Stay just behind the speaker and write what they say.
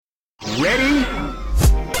Ready?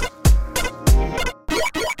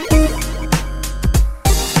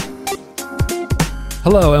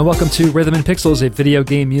 Hello, and welcome to Rhythm and Pixels, a video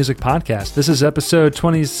game music podcast. This is episode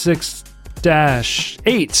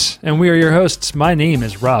 26-8, and we are your hosts. My name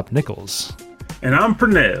is Rob Nichols. And I'm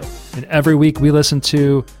Pernell. And every week we listen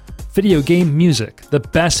to video game music, the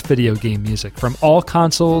best video game music from all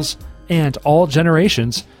consoles and all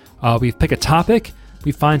generations. We pick a topic,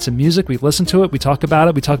 we find some music, we listen to it, we talk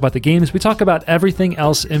about the games, we talk about everything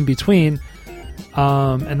else in between.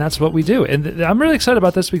 And that's what we do. And I'm really excited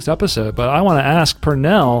about this week's episode, but I want to ask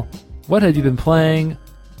Pernell, what have you been playing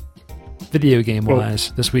video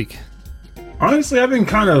game-wise this week? Honestly, I've been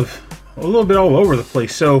kind of a little bit all over the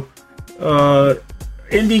place. So,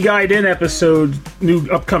 Indie Gaiden episode, new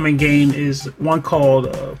upcoming game is one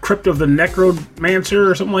called Crypt of the Necromancer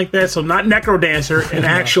or something like that. So not Necrodancer, an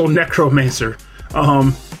actual Necromancer.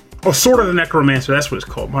 Or sort of the Necromancer, that's what it's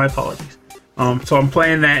called. My apologies. So I'm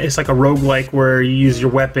playing that. It's like a roguelike where you use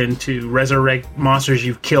your weapon to resurrect monsters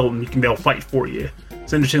you've killed and they'll fight for you.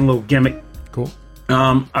 It's an interesting little gimmick. Cool.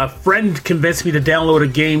 A friend convinced me to download a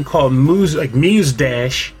game called Muse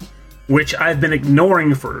Dash, which I've been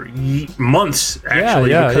ignoring for months, actually,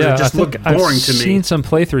 because it just looked boring to me. I've seen some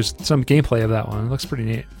playthroughs, some gameplay of that one. It looks pretty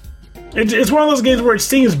neat. It's one of those games where it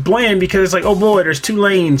seems bland because it's like, oh boy, there's 2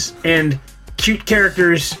 lanes and cute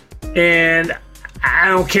characters, and I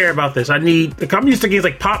don't care about this. I'm used to games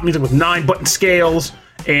like pop music with 9 button scales,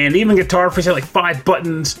 and even Guitar Freaks had like 5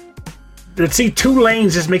 buttons. To see 2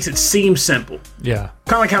 lanes just makes it seem simple. Yeah.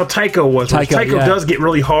 Kind of like how Taiko was. Taiko does get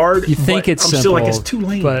really hard. You think it's simple, still like it's 2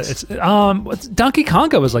 lanes. But it's Donkey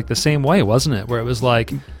Konga was like the same way, wasn't it? Where it was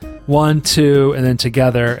like 1, 2, and then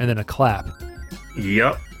together, and then a clap.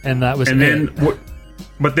 Yep. And that was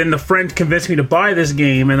But then the friend convinced me to buy this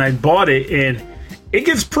game, and I bought it, and it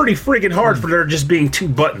gets pretty freaking hard for there just being 2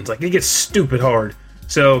 buttons. Like, it gets stupid hard.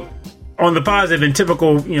 So, on the positive, in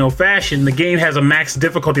typical, fashion, the game has a max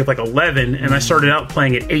difficulty of like 11, and I started out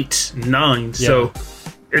playing at 8, 9. Yeah. So,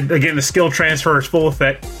 again, the skill transfer is full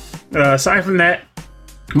effect. Aside from that,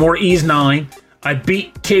 more Ease 9. I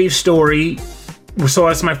beat Cave Story, so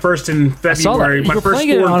that's my first in February. My first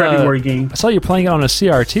full February game. I saw you playing it on a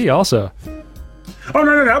CRT also. Oh,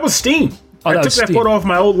 no, that was Steam. I took that photo off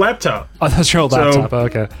my old laptop. Oh, that's your old laptop.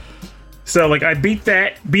 Okay. So, like, I beat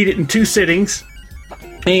it in 2 sittings.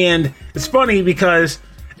 And it's funny because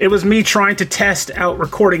it was me trying to test out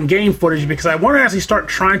recording game footage because I want to actually start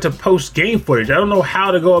trying to post game footage. I don't know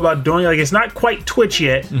how to go about doing it. Like, it's not quite Twitch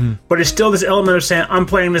yet, but it's still this element of saying, I'm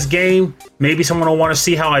playing this game. Maybe someone will want to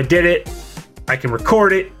see how I did it. I can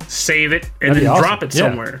record it, save it, and then drop it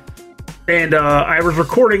somewhere. And I was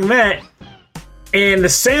recording that. And the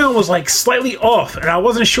sound was like slightly off, and I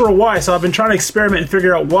wasn't sure why, so I've been trying to experiment and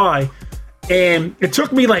figure out why. And it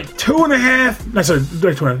took me like it took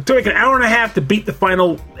like an hour and a half to beat the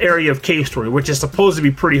final area of Cave Story, which is supposed to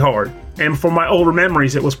be pretty hard. And from my older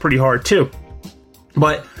memories, it was pretty hard too.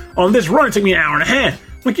 But on this run, it took me an hour and a half. I'm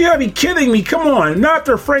like, you gotta be kidding me, come on. Not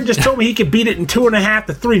after a friend just told me he could beat it in 2.5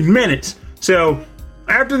 to 3 minutes. So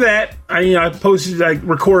after that, I posted, I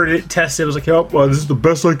recorded it, tested it. I was like, oh, well, this is the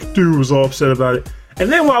best I could do. I was all upset about it.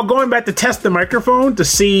 And then while going back to test the microphone to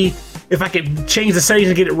see if I could change the settings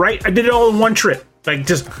and get it right, I did it all in one trip. Like,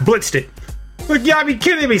 just blitzed it. Like, you gotta be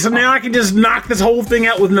kidding me. So now I can just knock this whole thing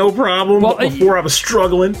out with no problem. Well, before I was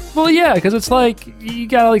struggling. Well, yeah, because it's like, you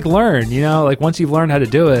gotta, like, learn, Like, once you've learned how to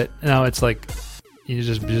do it, now it's like, you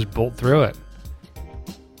just bolt through it.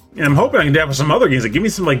 And I'm hoping I can do that with some other games. Like, give me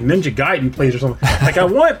some like Ninja Gaiden plays or something. Like, I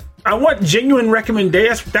want genuine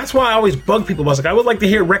recommendations. That's why I always bug people. I was like, I would like to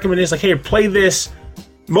hear recommendations. Like, hey, play this.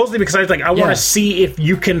 Mostly because I want to see if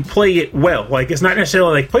you can play it well. Like, it's not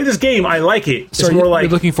necessarily like, play this game, I like it. So it's more like,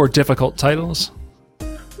 you're looking for difficult titles?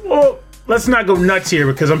 Well, let's not go nuts here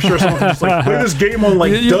because I'm sure someone's just like, play this game on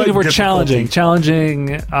like you're looking for challenging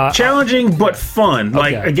but fun. Okay.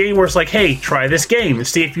 Like a game where it's like, hey, try this game and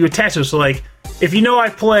see if you attach it. So like, if you know I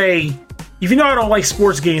don't like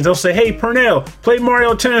sports games, they'll say, hey, Pernell, play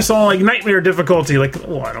Mario Tennis on like nightmare difficulty. Like,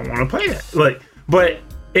 well, I don't want to play that. Like, but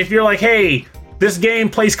if you're like, hey, this game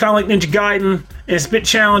plays kind of like Ninja Gaiden, and it's a bit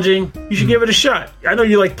challenging, you should give it a shot. I know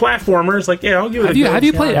you like platformers. Like, yeah, I'll give it a go. Have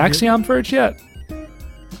you played Axiom Verge yet?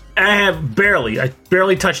 I have barely. I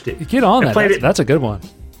barely touched it. Get on that. That's a good one.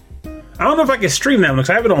 I don't know if I can stream that one because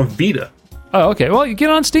I have it on Vita. Oh, okay. Well, you get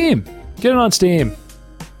on Steam. Get it on Steam.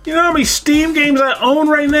 You know how many Steam games I own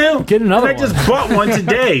right now? Get another one. I just bought one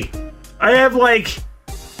today. I have like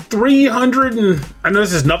 300 and I know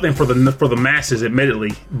this is nothing for the masses,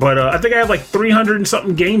 admittedly, but I think I have like 300 and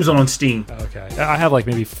something games on Steam. Okay, I have like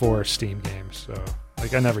maybe 4 Steam games, so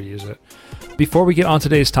like I never use it. before we get on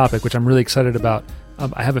today's topic, which I'm really excited about,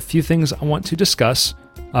 I have a few things I want to discuss.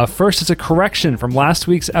 First, it's a correction from last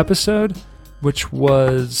week's episode, which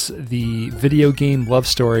was the video game love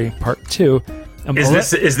story part 2.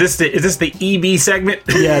 Is this the EB segment?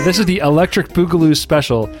 Yeah, this is the Electric Boogaloo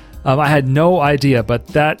special. I had no idea, but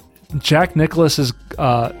that Jack Nicklaus's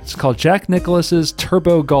it's called Jack Nicklaus's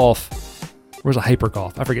Turbo Golf. Where's a Hyper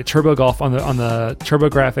Golf? I forget. Turbo Golf on the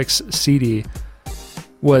TurboGrafx CD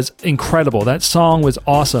was incredible. That song was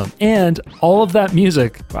awesome, and all of that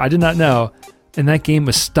music I did not know. And that game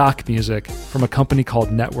was stock music from a company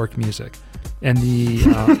called Network Music. And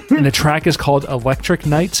the track is called Electric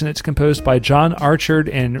Nights, and it's composed by John Archard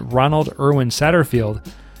and Ronald Irwin Satterfield.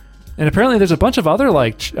 And apparently there's a bunch of other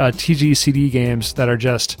TGCD games that are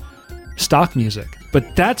just stock music.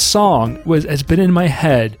 But that song has been in my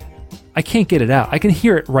head. I can't get it out. I can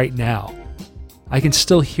hear it right now. I can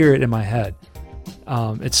still hear it in my head.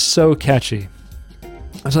 It's so catchy.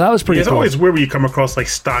 So that was pretty cool. It's always weird when you come across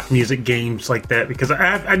stock music games like that, because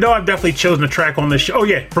I know I've definitely chosen a track on this show. Oh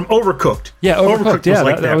yeah, from Overcooked. Yeah, Overcooked. Yeah,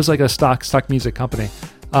 that was like a stock music company.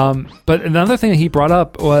 But another thing that he brought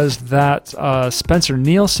up was that Spencer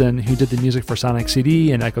Nielsen, who did the music for Sonic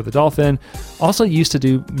CD and Echo the Dolphin, also used to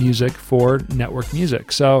do music for Network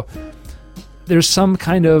Music. So there's some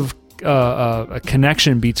kind of a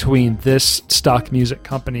connection between this stock music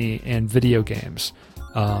company and video games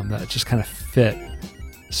that just kind of fit.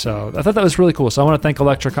 So I thought that was really cool. So I want to thank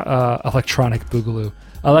Electronic Boogaloo.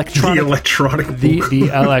 The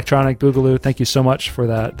Electronic Boogaloo. Thank you so much for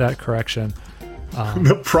that correction.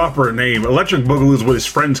 The proper name. Electric Boogaloo is what his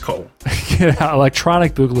friends call him. Yeah,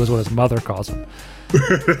 Electronic Boogaloo is what his mother calls him.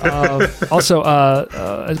 Also,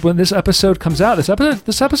 when this episode comes out,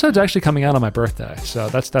 this episode's actually coming out on my birthday, so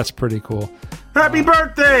that's pretty cool. Happy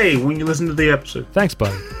birthday when you listen to the episode. Thanks,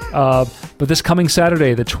 buddy. But this coming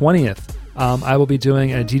Saturday, the 20th, I will be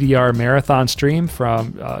doing a DDR marathon stream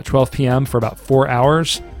from 12 p.m. for about 4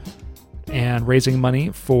 hours and raising money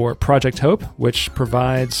for Project Hope, which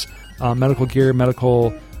provides medical gear,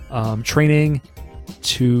 medical training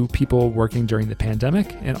to people working during the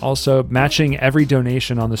pandemic, and also matching every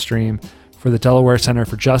donation on the stream for the Delaware Center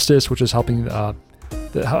for Justice, which is helping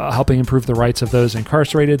improve the rights of those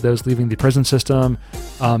incarcerated, those leaving the prison system,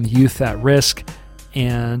 youth at risk,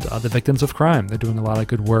 and the victims of crime. They're doing a lot of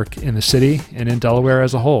good work in the city and in Delaware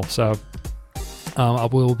as a whole. So I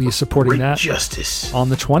will be supporting that justice on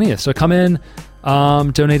the 20th. So come in,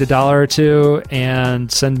 donate $1 or $2, and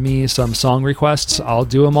send me some song requests. I'll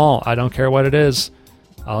do them all. I don't care what it is.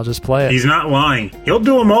 I'll just play it. He's not lying. He'll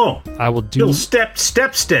do them all. I will do. He'll step.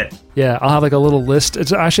 Yeah, I'll have a little list.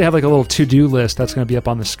 I actually have a little to-do list that's going to be up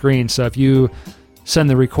on the screen. So if you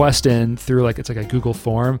send the request in through it's like a Google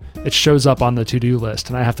form, it shows up on the to-do list,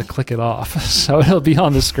 and I have to click it off. So it'll be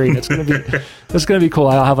on the screen. It's going to be cool.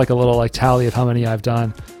 I'll have a little tally of how many I've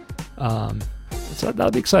done. So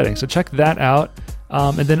that'll be exciting. So check that out.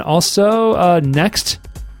 And then also next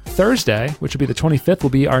Thursday, which will be the 25th,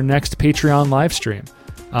 will be our next Patreon live stream.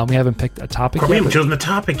 We haven't picked a topic yet. We haven't chosen the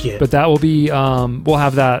topic yet. But that will be, we'll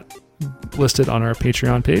have that listed on our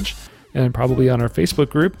Patreon page and probably on our Facebook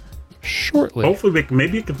group shortly. Hopefully,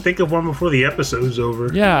 maybe you can think of one before the episode's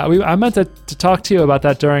over. Yeah, I meant to talk to you about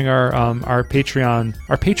that during our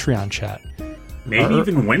Patreon chat. Maybe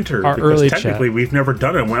even winter. Our early technically, chat. We've never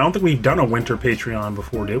done it. I don't think we've done a winter Patreon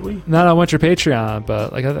before, did we? Not a winter Patreon,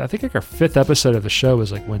 but I think our 5th episode of the show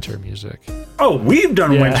was winter music. Oh, we've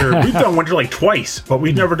done winter. We've done winter twice, but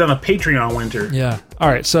we've never done a Patreon winter. Yeah. All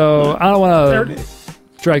right. So I don't want to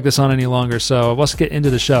drag this on any longer. So let's get into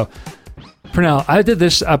the show. Pernell, I did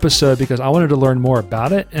this episode because I wanted to learn more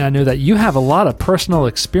about it, and I know that you have a lot of personal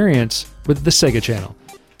experience with the Sega Channel.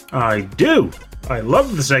 I do. I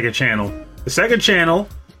love the Sega Channel. The Sega Channel,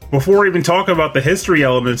 before even talking about the history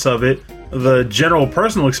elements of it, the general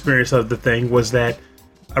personal experience of the thing was that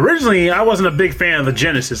originally I wasn't a big fan of the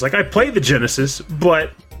Genesis. I played the Genesis, but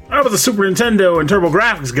I was a Super Nintendo and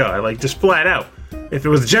TurboGrafx guy, just flat out. If it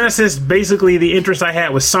was the Genesis, basically the interest I had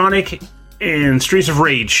was Sonic and Streets of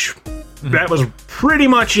Rage. That was pretty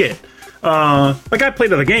much it. I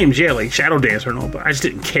played other games, Shadow Dancer and all, but I just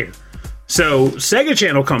didn't care. So Sega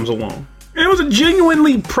Channel comes along. And it was a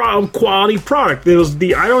genuinely quality product. It was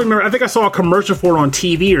I don't remember, I think I saw a commercial for it on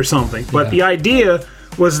TV or something. But the idea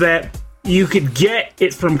was that you could get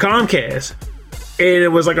it from Comcast. And it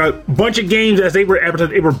was a bunch of games as they were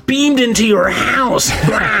advertised. They were beamed into your house.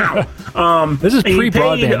 Wow. This is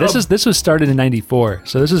pre-broadband. This was started in '94.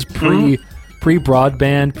 So this is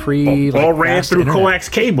pre-broadband, all ran through internet. coax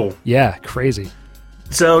cable. Yeah, crazy.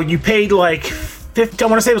 So you paid I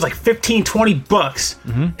want to say it was like 15, 20 bucks.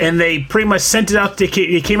 And they pretty much sent it out. They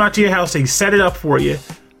came out to your house. They set it up for you,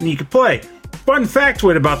 and you could play. Fun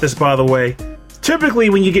factoid about this, by the way. Typically,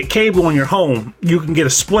 when you get cable in your home, you can get a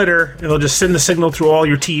splitter, and they'll just send the signal through all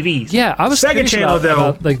your TVs. Yeah, I was Sega Channel,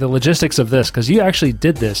 about like the logistics of this, because you actually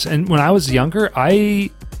did this. And when I was younger, I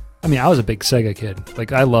was a big Sega kid.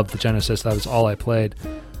 Like, I loved the Genesis. That was all I played.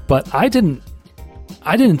 But I didn't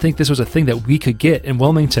think this was a thing that we could get in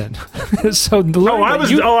Wilmington. So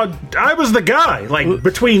I was the guy. Like,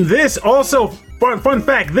 between this, also fun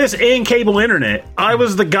fact, this and cable internet, I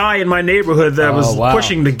was the guy in my neighborhood that was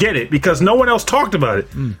pushing to get it because no one else talked about it.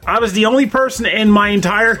 I was the only person in my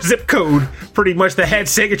entire zip code, pretty much, that had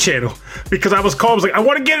Sega Channel because I was called. I was like, I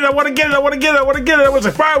want to get it. I want to get it. I want to get it. I want to get it. I was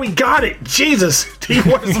like, wow, we got it. Jesus, do you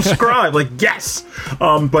want to subscribe? Like, yes.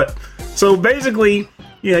 But so basically,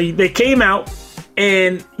 they came out.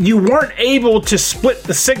 And you weren't able to split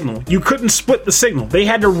the signal. You couldn't split the signal. They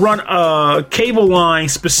had to run a cable line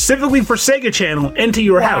specifically for Sega Channel into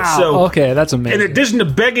your house. So, okay, that's amazing. In addition to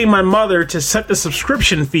begging my mother to set the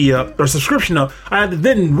subscription up, I had to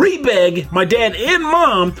then re-beg my dad and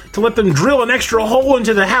mom to let them drill an extra hole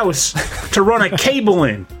into the house to run a cable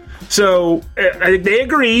in. So they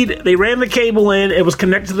agreed. They ran the cable in. It was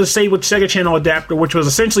connected to the Sega Channel adapter, which was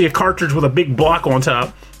essentially a cartridge with a big block on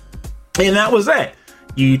top. And that was that.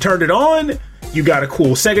 You turned it on, you got a cool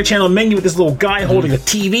Sega Channel menu with this little guy holding a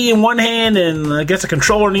TV in one hand and I guess a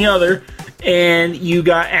controller in the other, and you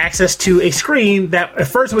got access to a screen that at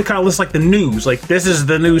first would kind of list like the news, like this is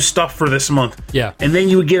the new stuff for this month. Yeah. And then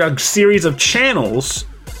you would get a series of channels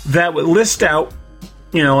that would list out,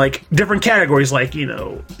 like different categories, like,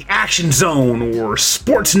 the Action Zone or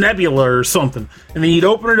Sports Nebula or something. And then you'd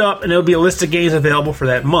open it up and there would be a list of games available for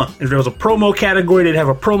that month. If there was a promo category, they'd have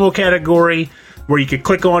a promo category where you could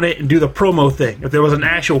click on it and do the promo thing. If there was an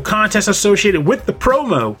actual contest associated with the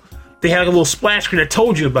promo, they had a little splash screen that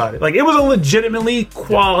told you about it. Like, it was a legitimately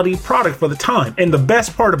quality product for the time. And the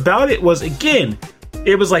best part about it was, again,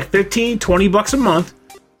 it was like 15, 20 bucks a month.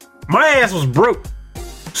 My ass was broke.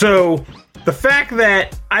 So the fact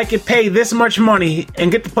that I could pay this much money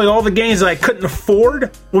and get to play all the games that I couldn't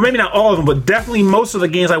afford, well, maybe not all of them, but definitely most of the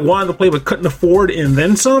games I wanted to play but couldn't afford and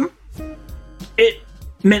then some, it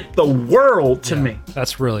meant the world to me.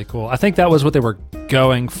 That's really cool. I think that was what they were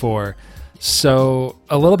going for. So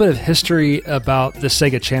a little bit of history about the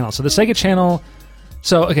Sega Channel. So the Sega Channel,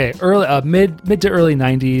 early mid to early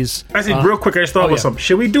 90s. I think real quick, I just thought about something.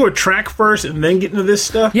 Should we do a track first and then get into this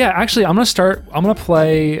stuff? Yeah, actually, I'm going to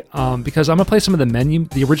play, because I'm going to play some of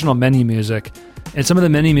the original menu music, and some of the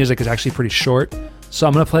menu music is actually pretty short. So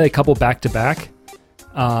I'm going to play a couple back to back.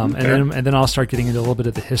 And then I'll start getting into a little bit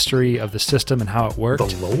of the history of the system and how it worked.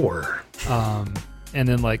 The lore. And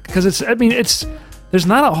then because there's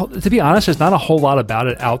not to be honest, there's not a whole lot about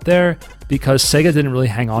it out there because Sega didn't really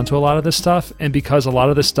hang on to a lot of this stuff, and because a lot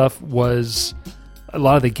of this stuff was a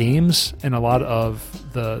lot of the games and a lot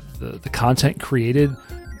of the content created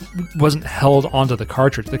wasn't held onto the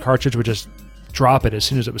cartridge. The cartridge would just drop it as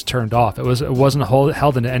soon as it was turned off. It wasn't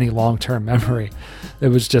held into any long-term memory. It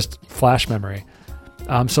was just flash memory.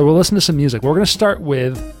 So we'll listen to some music. We're going to start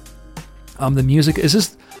with the music.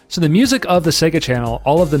 So the music of the Sega Channel,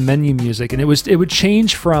 all of the menu music, and it would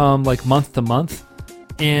change from like month to month,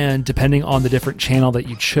 and depending on the different channel that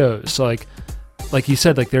you chose. So like you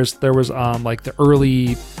said, like there was like the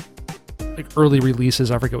early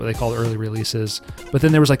releases. I forget what they call early releases, but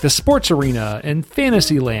then there was like the Sports Arena and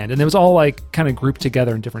Fantasyland, and it was all like kind of grouped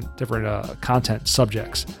together in different content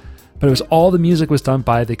subjects. But it was all the music was done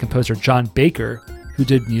by the composer John Baker, who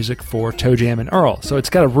did music for Toe Jam and Earl. So it's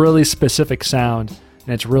got a really specific sound,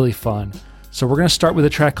 and it's really fun. So we're going to start with a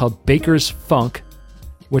track called Baker's Funk,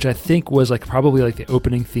 which I think was probably the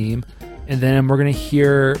opening theme. And then we're going to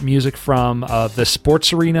hear music from the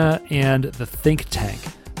Sports Arena and the Think Tank,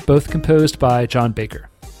 both composed by John Baker.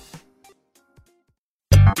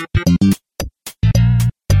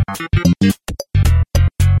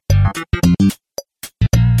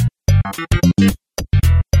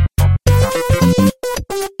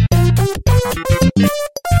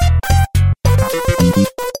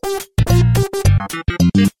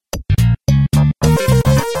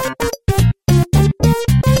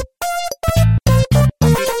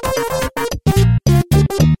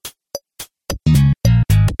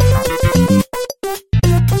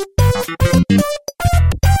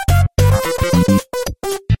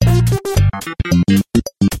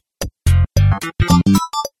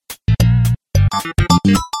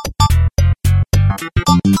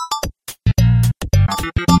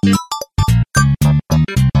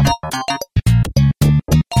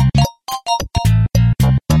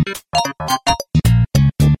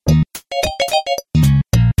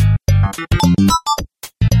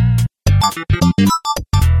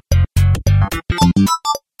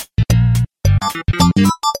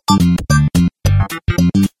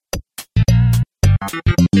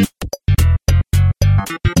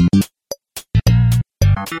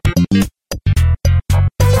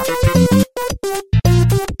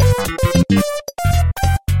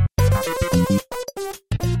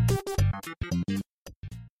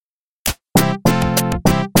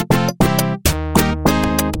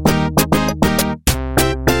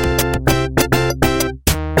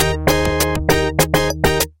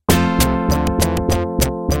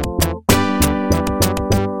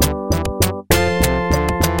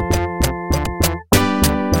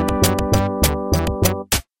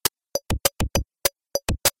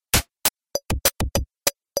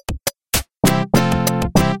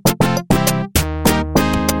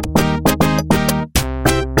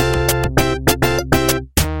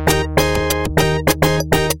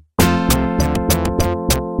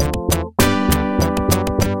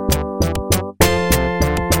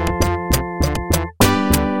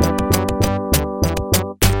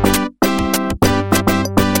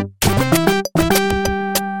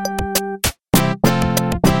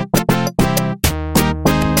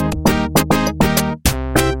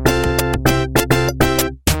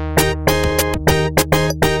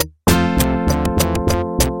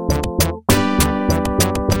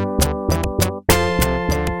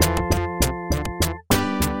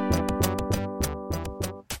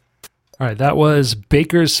 All right, that was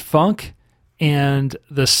Baker's Funk and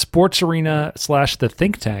the Sports Arena / the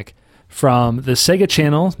Think Tank from the Sega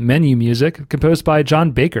Channel menu music composed by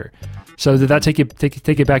John Baker. So did that take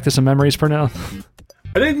you back to some memories, Pernell?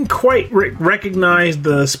 I didn't quite recognize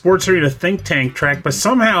the Sports Arena Think Tank track, but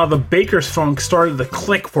somehow the Baker's Funk started to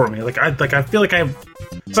click for me. I feel like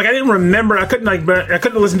it's like I didn't remember. I couldn't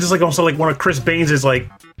listen to just like also like one of Chris Baines's like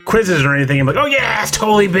quizzes or anything. I'm like, oh yeah, it's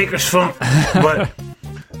totally Baker's Funk. But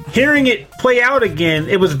hearing it play out again,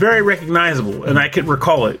 it was very recognizable, and I could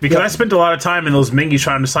recall it because I spent a lot of time in those menus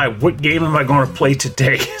trying to decide what game am I going to play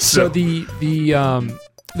today. So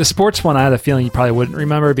the sports one, I had a feeling you probably wouldn't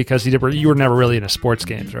remember because you were never really into sports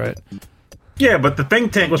games, right? Yeah, but the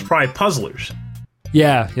Think Tank was probably puzzlers.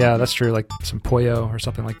 Yeah, that's true. Like some Puyo or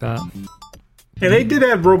something like that. Yeah, they did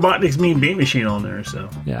have Robotnik's Mean Beat Machine on there, so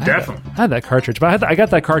yeah, definitely. I had that cartridge, but I got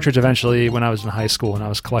that cartridge eventually when I was in high school and I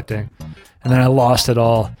was collecting, and then I lost it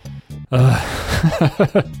all.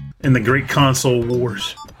 In the great console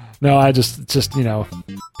wars. No, I just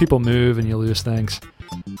people move and you lose things.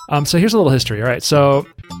 So here's a little history. All right, so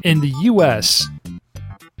in the U.S.,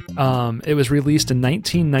 it was released in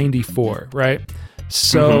 1994, right?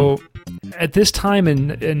 So at this time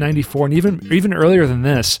in 94, and even earlier than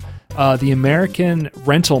this, the American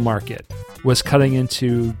rental market was cutting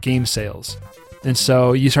into game sales. And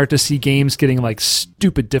so you start to see games getting like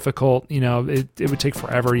stupid difficult. It would take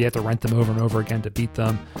forever. You have to rent them over and over again to beat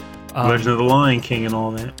them. Legend of the Lion King and all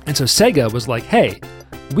that. And so Sega was like, hey,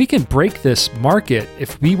 we can break this market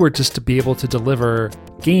if we were just to be able to deliver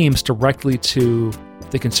games directly to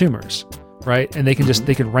the consumers, right? And they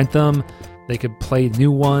can rent them, they could play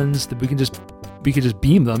new ones, that we could just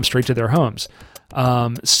beam them straight to their homes.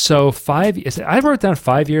 So I wrote down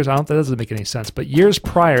 5 years. That doesn't make any sense. But years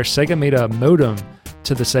prior, Sega made a modem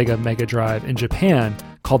to the Sega Mega Drive in Japan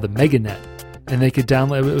called the MegaNet. And they could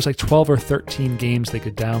download, it was like 12 or 13 games they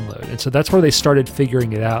could download. And so that's where they started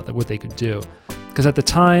figuring it out, what they could do. Because at the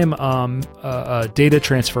time, data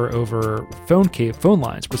transfer over phone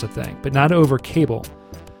lines was a thing, but not over cable.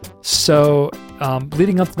 So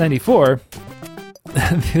leading up to 94,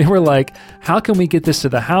 they were like, how can we get this to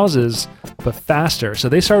the houses but faster? So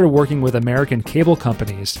they started working with American cable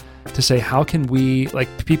companies to say, how can we,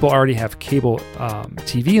 like people already have cable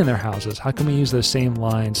TV in their houses, how can we use those same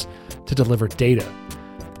lines to deliver data?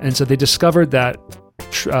 And so they discovered that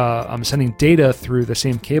sending data through the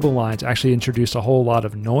same cable lines actually introduced a whole lot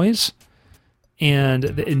of noise, and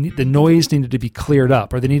the noise needed to be cleared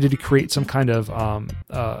up, or they needed to create some kind of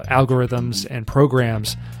algorithms and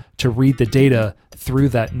programs to read the data through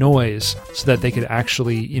that noise so that they could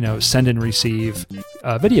actually, send and receive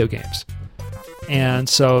video games. And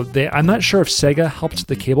so I'm not sure if Sega helped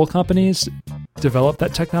the cable companies develop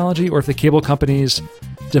that technology, or if the cable companies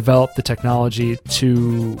developed the technology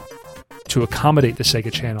to accommodate the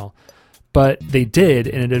Sega Channel. But they did,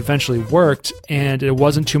 and it eventually worked, and it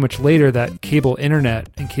wasn't too much later that cable internet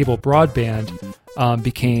and cable broadband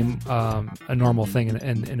became a normal thing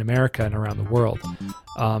in America and around the world.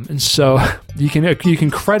 And so you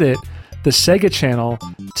can credit the Sega Channel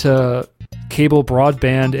to cable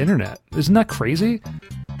broadband internet. Isn't that crazy?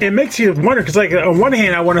 It makes you wonder, because like on one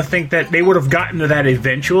hand, I want to think that they would have gotten to that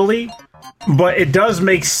eventually, but it does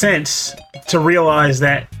make sense to realize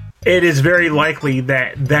that it is very likely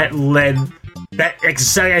that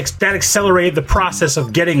accelerated the process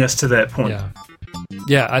of getting us to that point.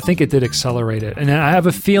 Yeah, I think it did accelerate it. And I have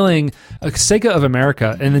a feeling Sega of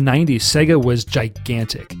America in the 90s, Sega was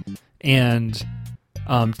gigantic and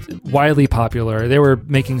widely popular. They were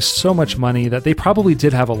making so much money that they probably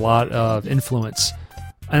did have a lot of influence.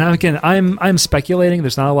 And again, I'm speculating.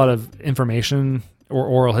 There's not a lot of information or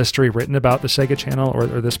oral history written about the Sega Channel or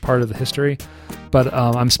this part of the history, but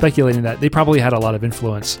I'm speculating that they probably had a lot of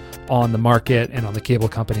influence on the market and on the cable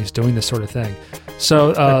companies doing this sort of thing.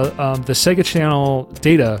 So the Sega Channel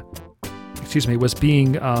data, was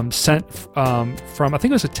being sent from, I think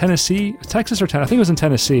it was Tennessee, Texas or Tennessee. I think it was in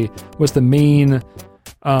Tennessee. Was the main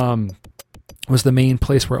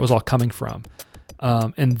place where it was all coming from.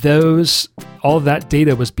 And all of that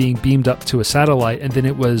data was being beamed up to a satellite, and then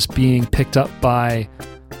it was being picked up by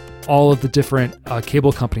all of the different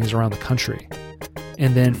cable companies around the country.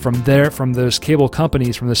 And then from those cable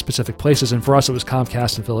companies, from those specific places, and for us it was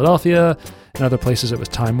Comcast in Philadelphia, and other places it was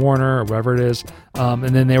Time Warner or wherever it is. And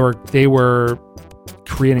then they were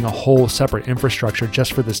creating a whole separate infrastructure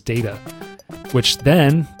just for this data, which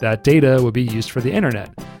then that data would be used for the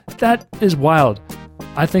internet. That is wild.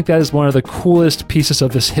 I think that is one of the coolest pieces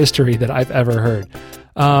of this history that I've ever heard.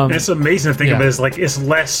 It's amazing to think of it as like, it's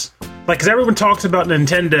less, like, because everyone talks about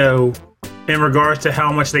Nintendo in regards to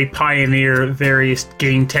how much they pioneer various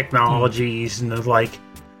game technologies and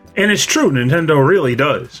and it's true, Nintendo really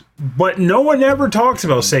does. But no one ever talks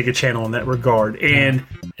about Sega Channel in that regard. And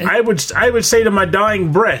I would say to my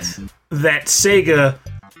dying breath that Sega,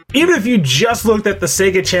 even if you just looked at the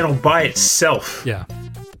Sega Channel by itself,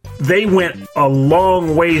 they went a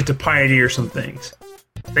long ways to pioneer some things.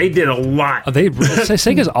 They did a lot.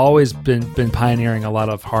 Sega's always been pioneering a lot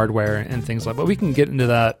of hardware and things like that. But we can get into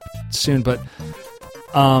that soon. But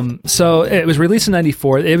so it was released in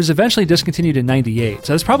 94. It was eventually discontinued in 98.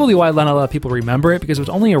 So that's probably why not a lot of people remember it, because it was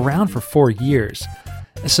only around for 4 years.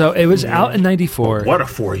 So it was out in 94. What a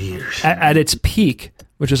 4 years. At its peak,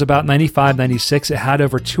 which was about 95, 96, it had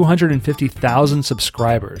over 250,000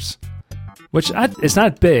 subscribers. Which it's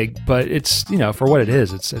not big, but it's, for what it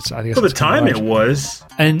is, it's I think for the time it was.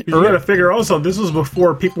 And you got to figure also, this was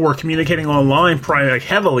before people were communicating online, probably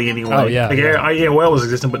heavily anyway. Oh yeah, AOL was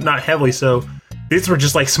existing, but not heavily. So these were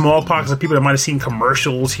just small pockets of people that might have seen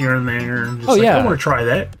commercials here and there. And just I want to try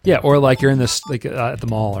that. Yeah, or you're in this at the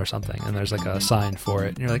mall or something, and there's a sign for it,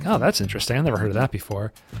 and you're like, oh, that's interesting. I've never heard of that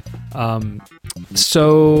before.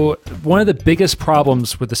 So one of the biggest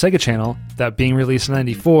problems with the Sega Channel, that being released in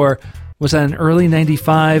 94, was that in early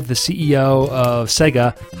 95, the CEO of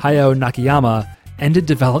Sega, Hayao Nakayama, ended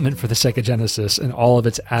development for the Sega Genesis and all of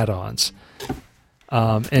its add-ons.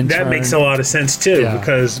 And that makes a lot of sense, too,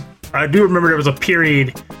 because I do remember there was a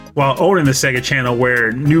period while owning the Sega Channel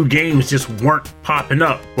where new games just weren't popping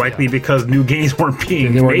up, likely because new games weren't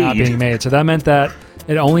being made. They were not being made. So that meant that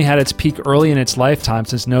it only had its peak early in its lifetime,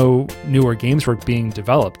 since no newer games were being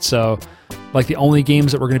developed. So the only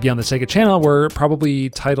games that were going to be on the Sega Channel were probably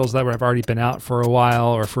titles that have already been out for a while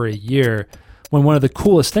or for a year, when one of the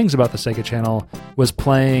coolest things about the Sega Channel was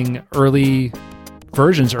playing early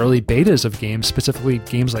versions, early betas of games, specifically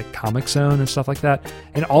games like Comic Zone and stuff like that,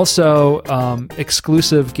 and also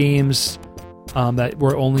exclusive games that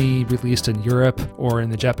were only released in Europe or in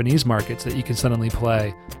the Japanese markets that you can suddenly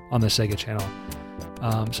play on the Sega Channel.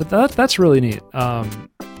 So that's really neat.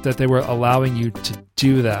 That they were allowing you to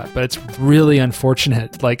do that, but it's really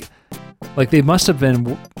unfortunate. They must have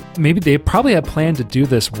been, maybe they probably had planned to do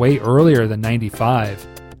this way earlier than 95.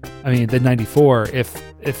 Than 94,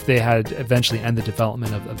 if they had eventually ended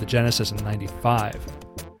development of the Genesis in 95.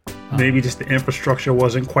 Maybe just the infrastructure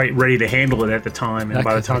wasn't quite ready to handle it at the time, and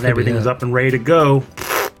by the time everything was up and ready to go,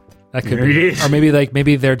 that could be. Or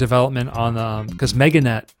maybe their development on because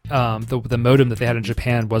MegaNet, the modem that they had in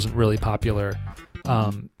Japan, wasn't really popular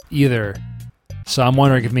either. So I'm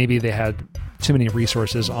wondering if maybe they had too many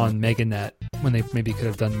resources on MegaNet when they maybe could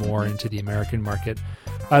have done more into the American market.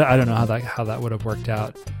 I don't know how that would have worked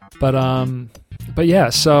out, but yeah.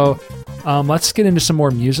 So let's get into some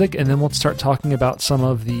more music, and then we'll start talking about some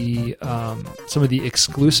of the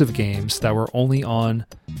exclusive games that were only on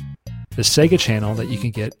the Sega Channel that you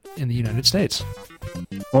can get in the United States.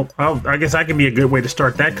 Well, I guess I can be a good way to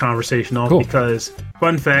start that conversation off, because,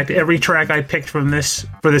 fun fact, every track I picked for this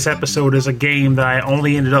episode is a game that I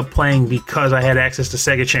only ended up playing because I had access to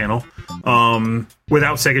Sega Channel.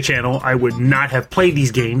 Without Sega Channel, I would not have played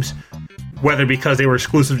these games, whether because they were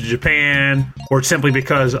exclusive to Japan or simply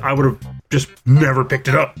because I would have just never picked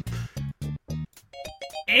it up.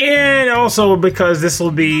 And also because this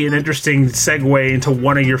will be an interesting segue into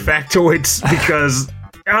one of your factoids, because,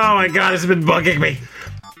 oh my god, it's been bugging me.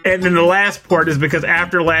 And then the last part is because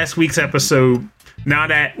after last week's episode, now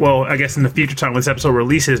that, well, I guess in the future time when this episode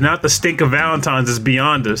releases, now that the stink of Valentine's is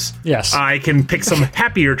beyond us, yes, I can pick some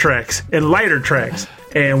happier tracks and lighter tracks.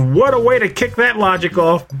 And what a way to kick that logic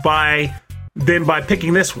off by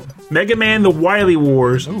picking this one. Mega Man The Wily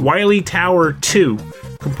Wars, Wily Tower 2,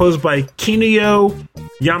 composed by Kinuyo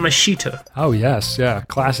Yamashita. Oh, yes. Yeah.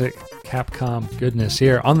 Classic Capcom goodness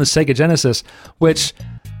here on the Sega Genesis, which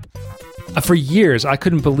for years I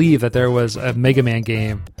couldn't believe that there was a Mega Man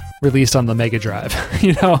game released on the Mega Drive,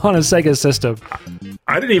 on a Sega system.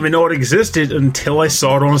 I didn't even know it existed until I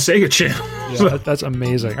saw it on a Sega Channel. Yeah, that's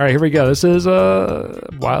amazing. All right, here we go. This is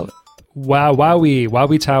Wowie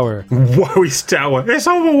Tower. Wowie's Tower. It's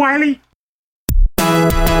over, Wily.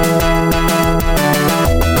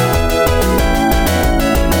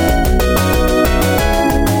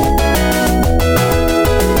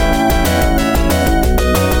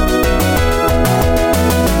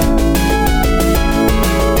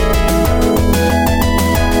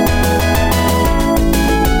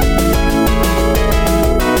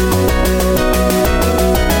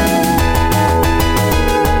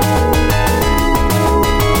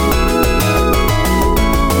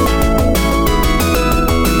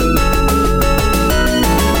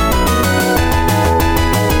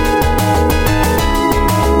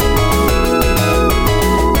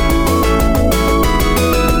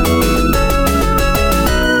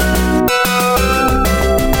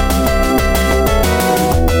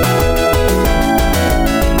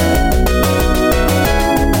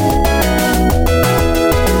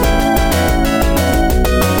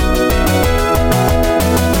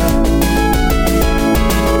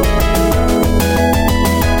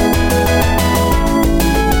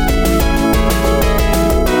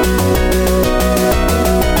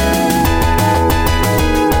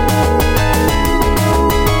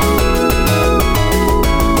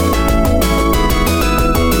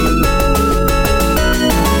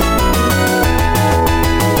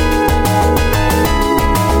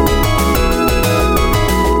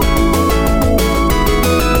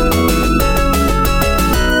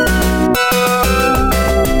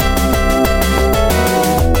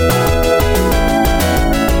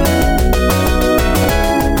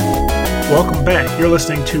 You're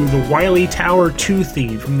listening to the Wily Tower 2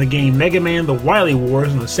 theme from the game Mega Man The Wily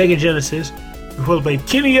Wars on the Sega Genesis, composed by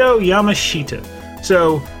Kinuyo Yamashita.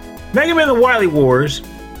 So, Mega Man The Wily Wars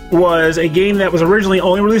was a game that was originally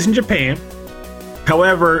only released in Japan.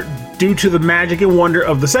 However, due to the magic and wonder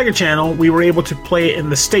of the Sega Channel, we were able to play it in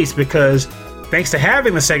the States because, thanks to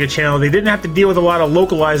having the Sega Channel, they didn't have to deal with a lot of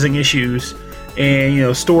localizing issues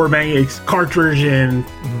and, store cartridge and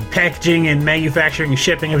packaging and manufacturing and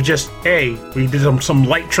shipping. It was just, hey, we did some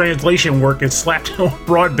light translation work and slapped it on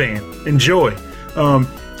broadband. Enjoy.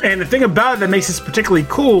 And the thing about it that makes this particularly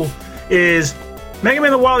cool is Mega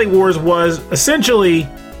Man The Wily Wars was essentially,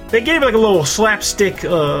 they gave it like a little slapstick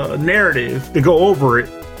narrative to go over it.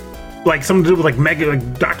 Like something to do with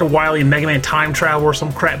like Dr. Wily and Mega Man time travel or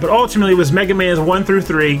some crap. But ultimately it was Mega Man's 1 through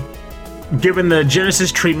 3, given the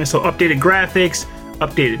Genesis treatment, so updated graphics,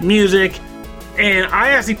 updated music, and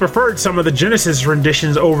I actually preferred some of the Genesis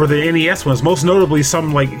renditions over the NES ones, most notably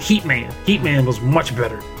some like Heatman. Heatman was much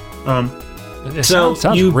better. It sounds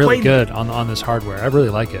really good on this hardware. I really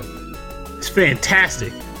like it. It's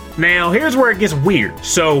fantastic. Now, here's where it gets weird.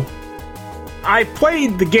 So, I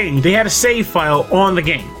played the game. They had a save file on the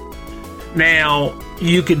game. Now,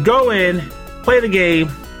 you could go in, play the game,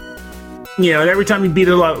 and every time you beat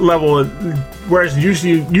a level, whereas you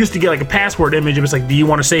used to get like a password image, it was like, do you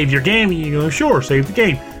want to save your game? And you go, sure, save the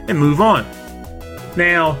game, and move on.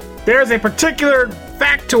 Now, there's a particular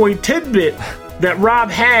factoid tidbit that Rob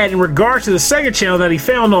had in regards to the Sega Channel that he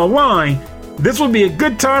found online. This would be a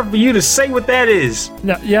good time for you to say what that is.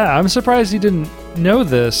 Now, yeah, I'm surprised you didn't know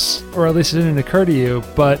this, or at least it didn't occur to you,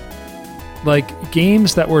 but like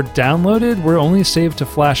games that were downloaded were only saved to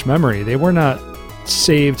flash memory. They were not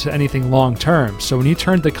saved to anything long term. So when you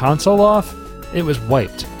turned the console off, it was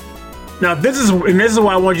wiped. Now this is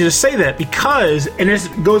why I wanted you to say that, because, and this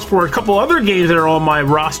goes for a couple other games that are on my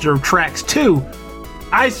roster of tracks too,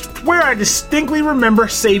 I swear I distinctly remember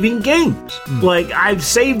saving games. Like, I've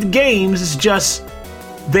saved games, it's just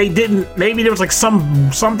they didn't, maybe there was like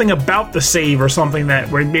something about the save or something that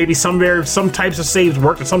where maybe some types of saves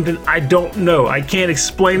worked or something. I don't know. I can't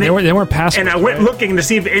explain it. They weren't passwords. And I went looking to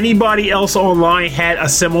see if anybody else online had a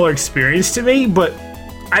similar experience to me, but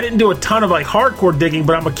I didn't do a ton of like hardcore digging,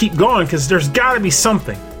 but I'm gonna keep going because there's gotta be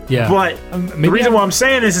something. Yeah. But the reason why I'm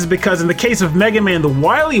saying this is because in the case of Mega Man The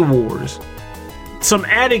Wily Wars, some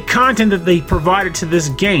added content that they provided to this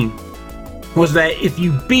game was that if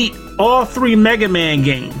you beat all 3 Mega Man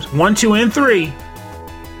games, 1, 2, and 3,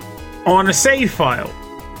 on a save file,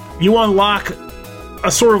 you unlock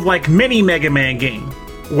a sort of like mini Mega Man game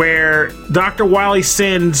where Dr. Wily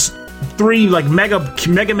sends 3 like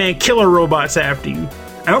Mega Man killer robots after you.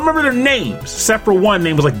 I don't remember their names, except for one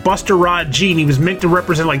name was like Buster Rod G, and he was meant to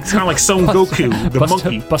represent like kind of like Son Goku, the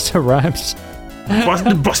monkey. Buster Rhymes.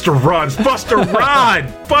 Buster Rod.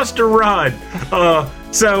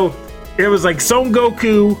 So it was like Son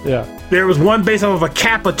Goku. Yeah. There was one based off of a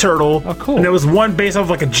Kappa turtle. Oh, cool. And there was one based off of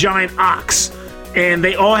like a giant ox. And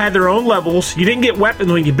they all had their own levels. You didn't get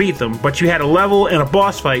weapons when you beat them, but you had a level and a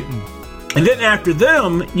boss fight. And then after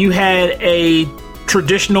them, you had a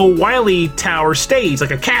traditional Wily Tower stage,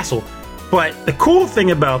 like a castle. But the cool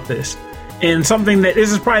thing about this, and something that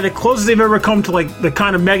this is probably the closest they've ever come to like the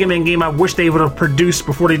kind of Mega Man game I wish they would have produced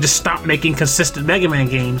before they just stopped making consistent Mega Man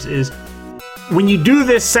games, is when you do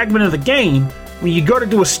this segment of the game, when you go to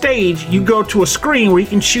do a stage, you go to a screen where you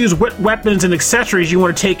can choose what weapons and accessories you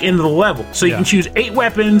want to take into the level. So you can choose 8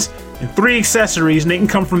 weapons and 3 accessories, and they can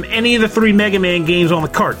come from any of the 3 Mega Man games on the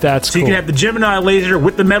cart. That's so you can have the Gemini laser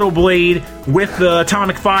with the metal blade, with the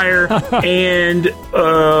atomic fire, and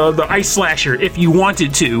the ice slasher if you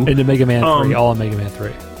wanted to. Into Mega Man 3, all in Mega Man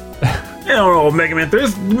 3. I don't know, Mega Man 3.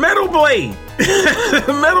 There's metal blade,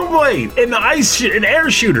 metal blade, and the and air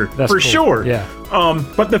shooter. That's for cool. Sure. Yeah.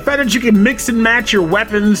 But the fact that you can mix and match your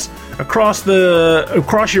weapons across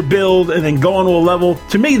your build and then go onto a level,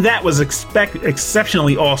 to me that was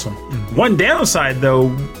exceptionally awesome. Mm-hmm. One downside though,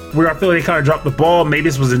 where I feel like they kind of dropped the ball, maybe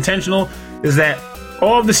this was intentional, is that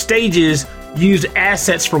all of the stages used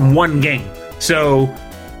assets from one game. So,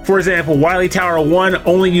 for example, Wily Tower 1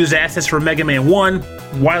 only used assets from Mega Man 1,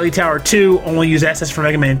 Wily Tower 2 only used assets from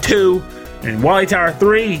Mega Man 2, and Wily Tower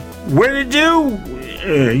 3, what did it do?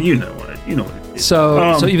 You know what it is.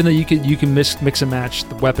 So even though you can mix and match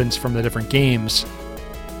the weapons from the different games,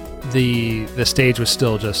 the stage was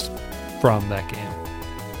still just from that game.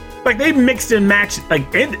 Like, they mixed and matched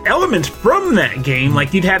like elements from that game.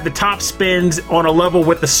 Like, you'd have the top spins on a level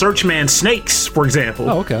with the Searchman snakes, for example.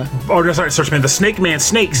 Oh, okay. Or sorry, Searchman, the Snake Man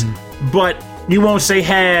snakes. Mm-hmm. But you won't say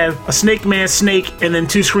have a Snake Man snake and then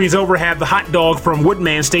 2 screens over have the hot dog from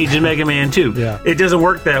Woodman stage in Mega Man 2. Yeah. It doesn't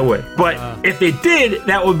work that way. But if it did,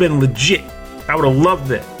 that would have been legit. I would have loved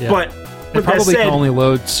that. Yeah. But it probably can only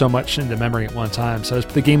load so much into memory at one time. So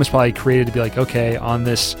the game was probably created to be like, okay, on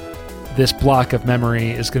this block of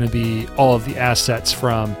memory is going to be all of the assets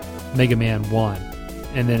from Mega Man 1.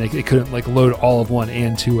 And then it couldn't like load all of 1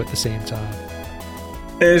 and 2 at the same time.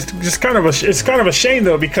 It's just kind of a shame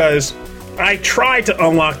though, because I tried to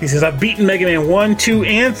unlock these because I've beaten Mega Man 1, 2,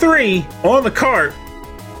 and 3 on the cart,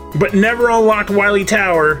 but never unlocked Wily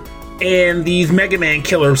Tower and these Mega Man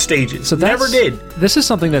killer stages. So never did. This is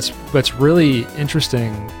something that's really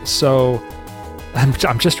interesting. So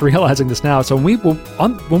I'm just realizing this now. So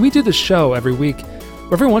when we do this show every week,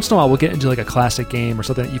 every once in a while we'll get into like a classic game or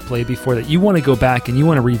something that you've played before that you want to go back and you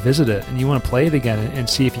want to revisit it and you want to play it again and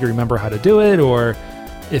see if you remember how to do it or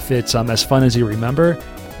if it's as fun as you remember.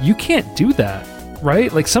 You can't do that,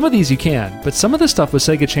 right? Like some of these you can, but some of the stuff was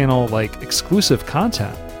Sega Channel like exclusive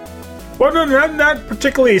content. Well, no, not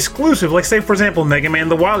particularly exclusive. Like, say, for example, Mega Man: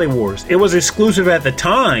 The Wily Wars. It was exclusive at the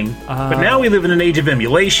time, but now we live in an age of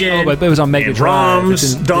emulation. Oh, but it was on Mega Drive.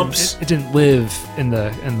 ROMs, dumps. It didn't live in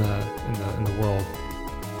the world.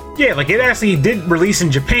 Yeah, like it actually did release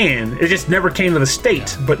in Japan. It just never came to the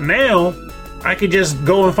States. Yeah. But now, I could just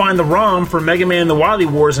go and find the ROM for Mega Man: The Wily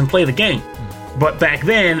Wars and play the game. But back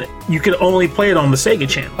then, you could only play it on the Sega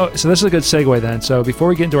Channel. Oh, so this is a good segue then. So before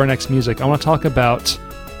we get into our next music, I want to talk about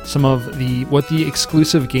some of the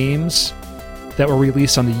exclusive games that were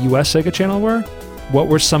released on the US Sega Channel were. What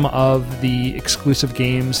were some of the exclusive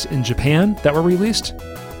games in Japan that were released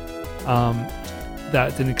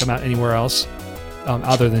that didn't come out anywhere else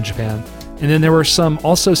other than Japan? And then there were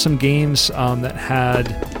also some games that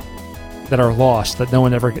are lost that no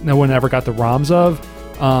one ever got the ROMs of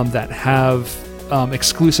that have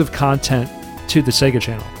exclusive content to the Sega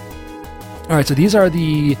Channel. All right, so these are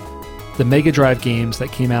the Mega Drive games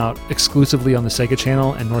that came out exclusively on the Sega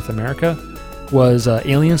Channel in North America. Was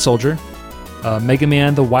Alien Soldier, Mega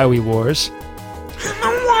Man: The Wily Wars,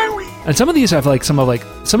 and some of these have some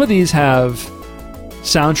of these have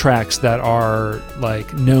soundtracks that are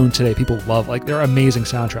like known today. People love, like, they're amazing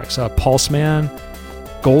soundtracks. Pulse Man,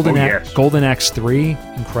 Golden Axe 3,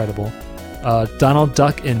 incredible. Donald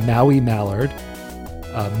Duck and Maui Mallard,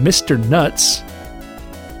 Mr. Nuts,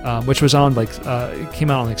 which was on it came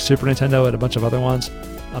out on Super Nintendo and a bunch of other ones.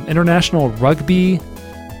 International Rugby,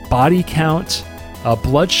 Body Count,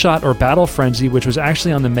 Bloodshot or Battle Frenzy, which was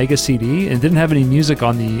actually on the Mega CD and didn't have any music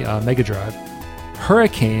on the Mega Drive.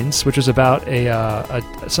 Hurricanes, which was about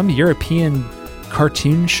some European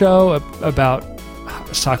cartoon show about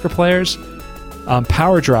soccer players.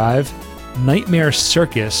 Power Drive, Nightmare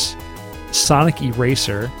Circus, Sonic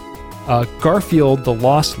Eraser, Garfield: The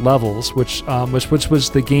Lost Levels, which was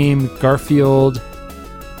the game Garfield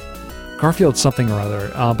something or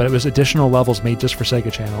other, but it was additional levels made just for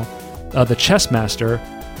Sega Channel. The Chess Master,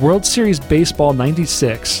 World Series Baseball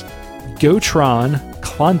 96, Gotron,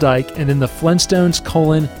 Klondike, and then the Flintstones: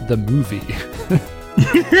 the movie.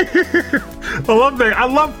 I love that. I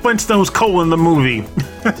love Flintstones: the movie.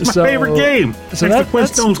 That's my favorite game. So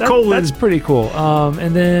that's pretty cool.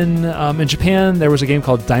 And then in Japan, there was a game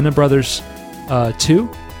called Dyna Brothers 2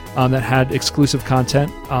 that had exclusive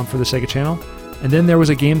content for the Sega Channel. And then there was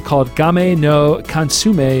a game called Game no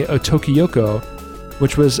Kansume o Tokiyoko,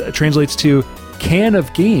 which translates to Can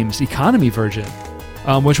of Games Economy version,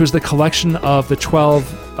 which was the collection of the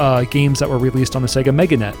 12 games that were released on the Sega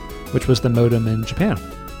MegaNet, which was the modem in Japan.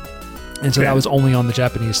 And so that was only on the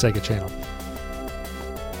Japanese Sega Channel.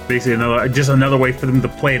 Basically, another way for them to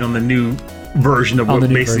play it on the new version of what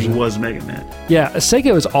basically was Mega Man. Yeah,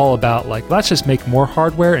 Sega was all about, like, let's just make more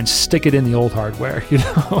hardware and stick it in the old hardware, you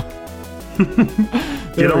know?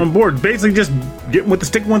 Get on board. Basically, just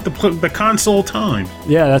sticking with the console time.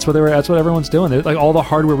 Yeah, that's what everyone's doing. Like, all the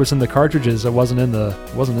hardware was in the cartridges. It wasn't in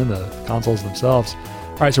the consoles themselves.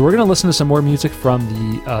 All right, so we're going to listen to some more music from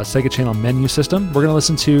the Sega Channel menu system. We're going to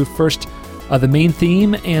listen to first the main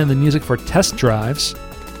theme and the music for test drives,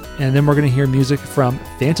 and then we're going to hear music from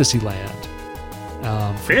Fantasyland.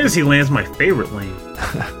 Fantasyland's my favorite land.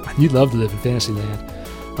 You'd love to live in Fantasyland.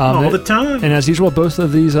 All the time. And as usual, both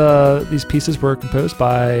of these pieces were composed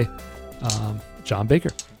by John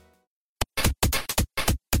Baker.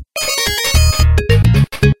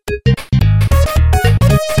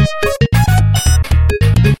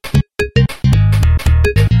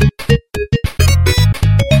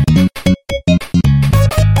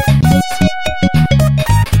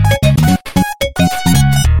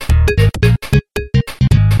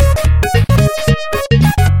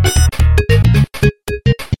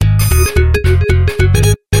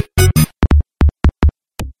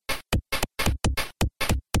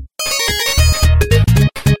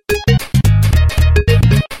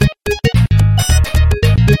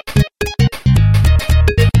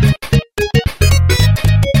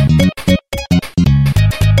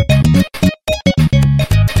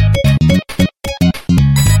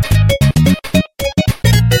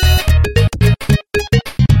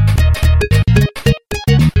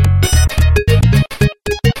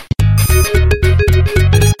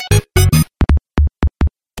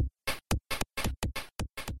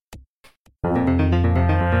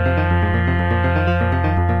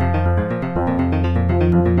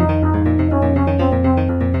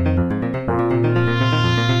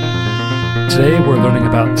 Today we're learning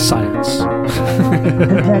about science.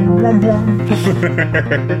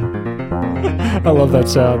 I love that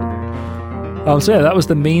sound. So yeah, that was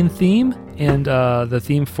the main theme, and the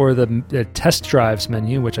theme for the test drives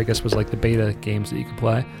menu, which I guess was like the beta games that you could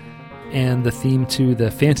play, and the theme to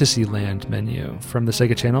the Fantasyland menu from the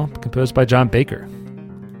Sega Channel, composed by John Baker.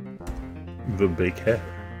 The big head.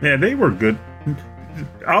 Yeah, they were good.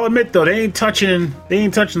 I'll admit though, they ain't touching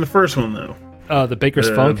the first one though. The Baker's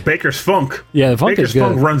Funk? Baker's Funk. Yeah, the Funk Baker's is good.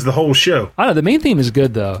 Funk runs the whole show. I don't know, the main theme is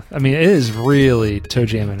good, though. I mean, it is really toe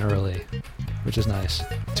jamming early, which is nice.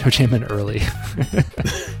 Toe jamming early.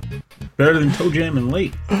 Better than toe jamming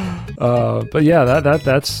late. But yeah,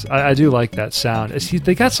 that's I do like that sound.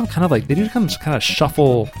 They got some kind of like, they do some kind of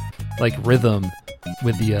shuffle like rhythm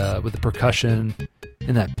with the percussion,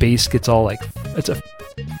 and that bass gets all like, it's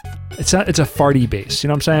a farty bass, you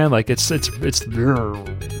know what I'm saying? Like it's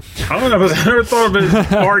I don't know, I never thought of it as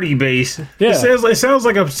farty bass. Yeah. It sounds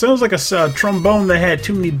like a trombone that had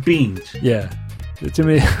too many beans. Yeah. To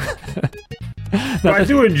me. But I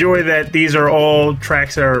do enjoy that these are all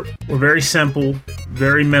tracks that were very simple,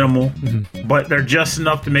 very minimal, but they're just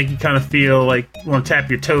enough to make you kind of feel like you want to tap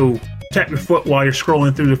your foot while you're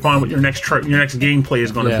scrolling through to find what your next gameplay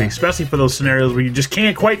is going to be, especially for those scenarios where you just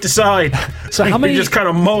can't quite decide. So how many? You just kind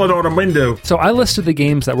of mull it on a window. So I listed the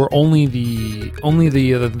games that were only the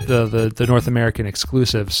North American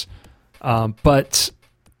exclusives, but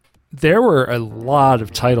there were a lot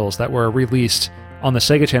of titles that were released on the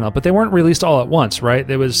Sega Channel, but they weren't released all at once, right?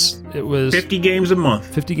 It was 50 games a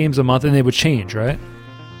month. 50 games a month, and they would change, right?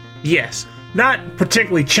 Yes, not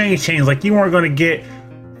particularly change. Like you weren't going to get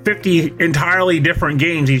 50 entirely different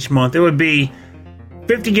games each month. It would be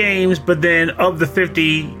 50 games, but then of the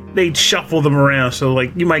 50, they'd shuffle them around. So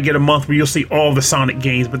like you might get a month where you'll see all the Sonic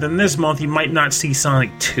games, but then this month you might not see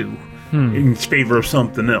Sonic 2 in favor of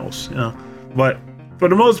something else. You know? But for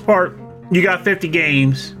the most part, you got 50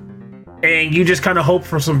 games, and you just kind of hope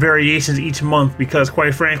for some variations each month because,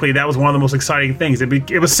 quite frankly, that was one of the most exciting things.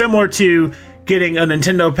 It was similar to getting a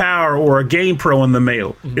Nintendo Power or a Game Pro in the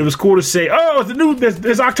mail. It was cool to say, oh,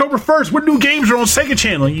 there's October 1st. What new games are on Sega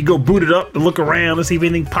Channel? And you go boot it up to look around to see if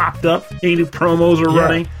anything popped up, any new promos are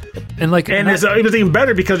running. And it was even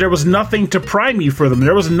better because there was nothing to prime you for them.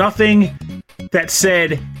 There was nothing that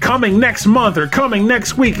said coming next month or coming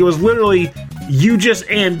next week. It was literally you just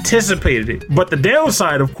anticipated it. But the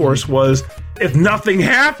downside, of course, was if nothing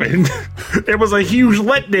happened, it was a huge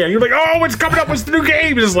letdown. You're like, oh, what's coming up? What's the new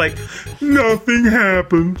game? It's like, nothing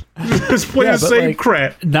happened. Just play the same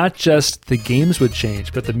crap. Not just the games would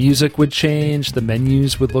change, but the music would change. The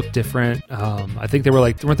menus would look different. I think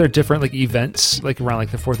weren't there different like events like around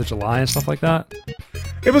like the 4th of July and stuff like that?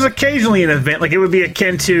 It was occasionally an event. Like it would be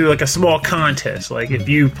akin to like a small contest. Like if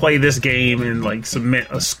you play this game and like submit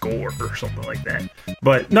a score or something like that.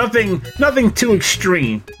 But nothing too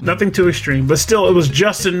extreme. Nothing too extreme. But still, it was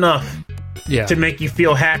just enough to make you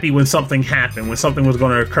feel happy when something happened, when something was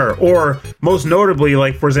going to occur. Or, most notably,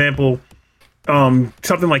 like, for example,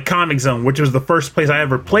 something like Comic Zone, which was the first place I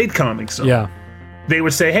ever played Comic Zone. Yeah. They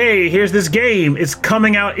would say, hey, here's this game. It's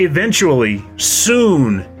coming out eventually,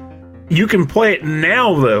 soon. You can play it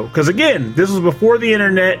now, though. Because, again, this was before the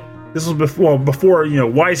internet. This was before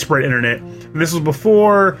widespread internet. This was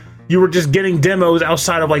before you were just getting demos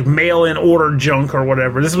outside of like mail-in order junk or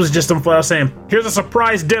whatever. This was just some flat out saying, here's a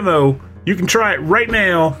surprise demo. You can try it right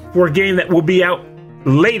now for a game that will be out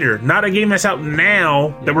later. Not a game that's out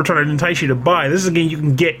now that we're trying to entice you to buy. This is a game you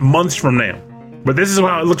can get months from now. But this is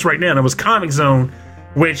how it looks right now. And it was Comic Zone,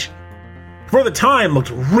 which for the time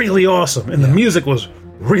looked really awesome. And the music was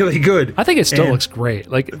really good. I think it still looks great.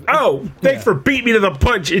 Like, thanks for beating me to the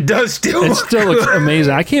punch. It does still looks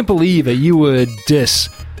amazing. I can't believe that you would diss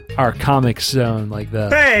our Comic Zone like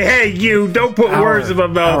that. Hey, you! Don't put words in my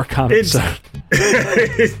mouth. Our Comic Zone.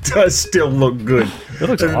 It does still look good. It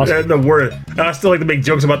looks awesome. And the word, I still like to make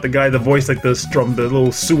jokes about the guy, the voice like this from the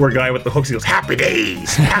little sewer guy with the hooks. He goes, "Happy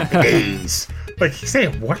days, happy days." Like he's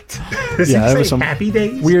saying what? Does he say some happy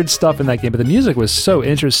days? Weird stuff in that game, but the music was so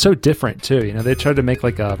interesting, so different too. You know, they tried to make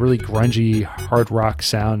like a really grungy hard rock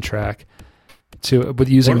soundtrack with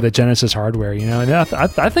using the Genesis hardware. You know, and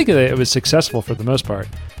I think it was successful for the most part.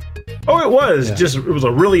 Oh, it was. Yeah. It was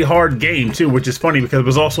a really hard game, too, which is funny because it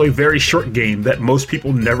was also a very short game that most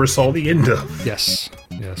people never saw the end of. Yes.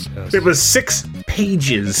 It was 6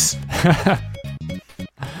 pages.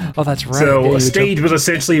 Oh, that's right. So a stage was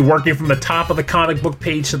essentially working from the top of the comic book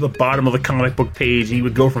page to the bottom of the comic book page. He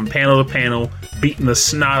would go from panel to panel, beating the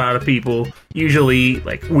snot out of people, usually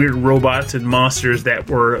like weird robots and monsters that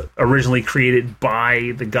were originally created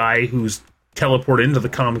by the guy who's teleported into the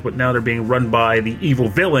comic, but now they're being run by the evil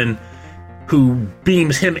villain who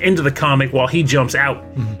beams him into the comic while he jumps out.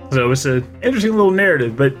 So it's an interesting little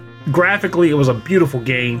narrative, but graphically it was a beautiful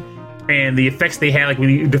game, and the effects they had, like when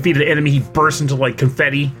you defeated an enemy, he bursts into like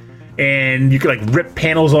confetti, and you could like rip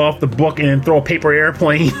panels off the book and then throw a paper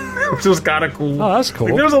airplane, which was kind of cool. Oh, that's cool.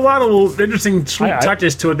 Like, there was a lot of little interesting sweet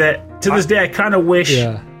touches to it that to this day I kind of wish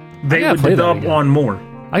they would develop on more.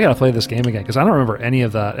 I gotta play this game again because I don't remember any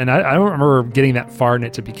of that, and I don't remember getting that far in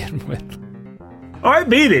it to begin with. Oh, I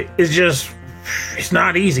beat it. It's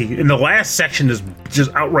not easy, and the last section is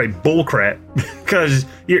just outright bullcrap because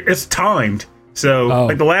it's timed. So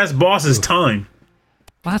like the last boss is timed.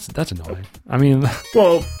 Well, that's annoying. I mean,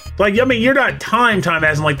 well, like you're not time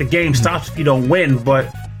as in like the game stops if you don't win,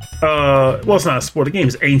 but well, it's not a sport. The game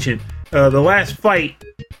is ancient. The last fight,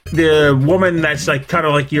 the woman that's like kind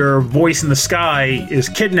of like your voice in the sky is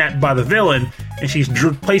kidnapped by the villain, and she's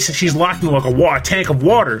locked into like a tank of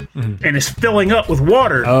water, and is filling up with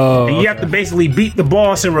water. And you have to basically beat the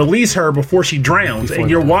boss and release her before she drowns. And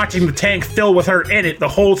you're watching the tank fill with her in it the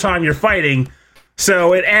whole time you're fighting.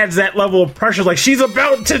 So it adds that level of pressure, like she's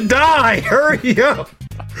about to die. Hurry up!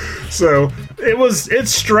 So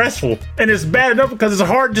it's stressful, and it's bad enough because it's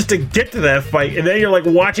hard just to get to that fight, and then you're like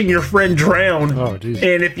watching your friend drown. Oh, geez.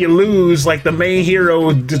 And if you lose, like the main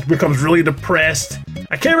hero just becomes really depressed.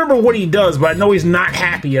 I can't remember what he does, but I know he's not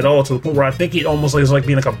happy at all to the point where I think he almost is like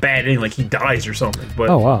being like a bad ending, like he dies or something.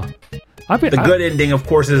 But oh wow, the good ending, of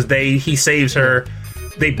course, is he saves her.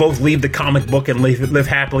 They both leave the comic book and live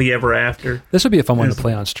happily ever after. This would be a fun one to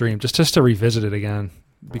play on stream, just to revisit it again,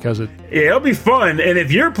 because it'll be fun. And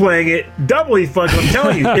if you're playing it, doubly fun. I'm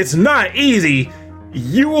telling you, it's not easy.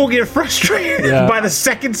 You will get frustrated by the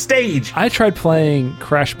second stage. I tried playing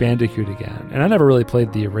Crash Bandicoot again, and I never really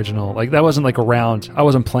played the original. Like that wasn't like around. I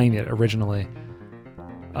wasn't playing it originally.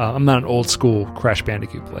 I'm not an old school Crash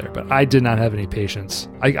Bandicoot player, but I did not have any patience.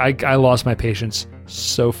 I lost my patience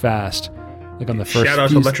so fast. Like on the first shout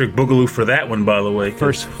out to Electric Boogaloo for that one, by the way.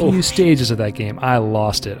 First few stages of that game, I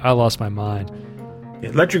lost it. I lost my mind.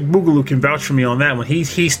 Electric Boogaloo can vouch for me on that one. He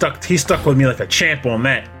stuck with me like a champ on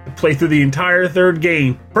that. I played through the entire third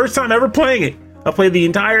game. First time ever playing it. I played the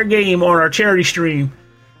entire game on our charity stream,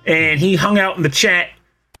 and he hung out in the chat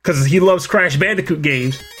because he loves Crash Bandicoot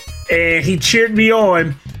games, and he cheered me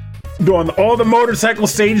on doing all the motorcycle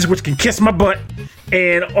stages, which can kiss my butt,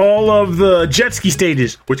 and all of the jet ski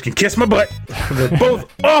stages, which can kiss my butt. They're both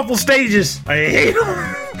awful stages. I hate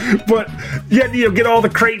them. But you had to get all the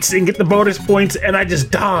crates and get the bonus points, and I just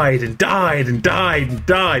died. And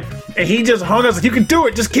he just hung us like, you can do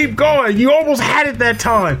it, just keep going. You almost had it that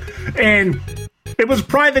time. And it was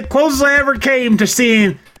probably the closest I ever came to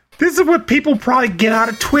seeing this is what people probably get out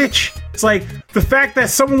of Twitch. It's like the fact that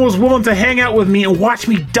someone was willing to hang out with me and watch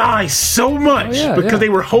me die so much because they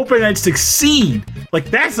were hoping I'd succeed.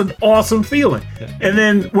 Like, that's an awesome feeling. Yeah. And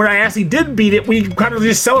then when I actually did beat it, we kind of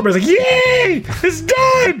just celebrated. Like, yay! It's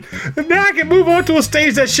done! And now I can move on to a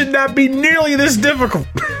stage that should not be nearly this difficult.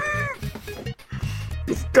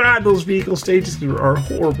 God, those vehicle stages are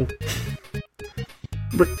horrible.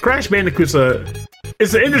 But Crash Bandicoot's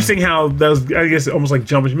it's interesting how that was, I guess, almost like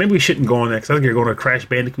jumping. Maybe we shouldn't go on that because I think you're going to a Crash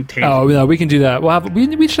Bandicoot tangent. Oh, no, we can do that.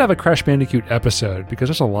 We should have a Crash Bandicoot episode because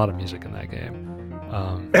there's a lot of music in that game.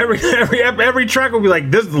 Every track will be like,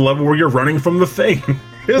 this is the level where you're running from the thing.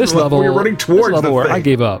 This level where you're running towards the thing. I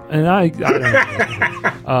gave up, and I don't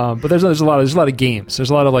know. But there's a lot of games. There's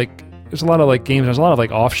a lot of games. There's a lot of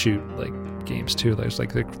like offshoot games too. There's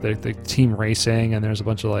like the team racing, and there's a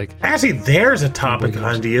bunch of like. Actually, there's a topic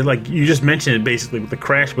idea. Like you just mentioned it basically with the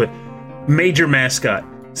Crash, but major mascot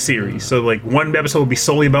series. So like one episode would be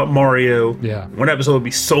solely about Mario. Yeah. One episode would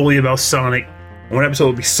be solely about Sonic. One episode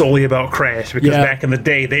would be solely about Crash because back in the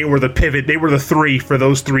day they were the pivot. They were the three for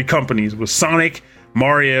those three companies. Was Sonic,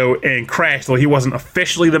 Mario, and Crash. Though he wasn't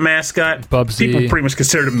officially the mascot. Bubsy. People pretty much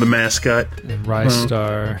considered him the mascot. And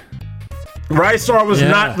Rystar. Rystar was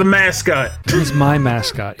not the mascot. He's my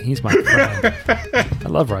mascot. He's my friend. I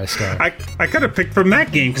love Rystar. I could have picked from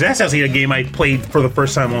that game because that's actually a game I played for the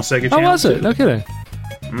first time on Sega Channel. Oh, was it? No kidding.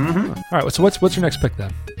 Mm-hmm. All right. So what's your next pick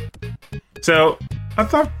then? So I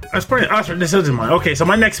thought I was pretty. This isn't mine. Okay, so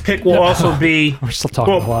my next pick will also be. We're still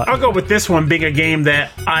talking a lot. I'll go with this one being a game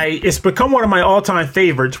that it's become one of my all-time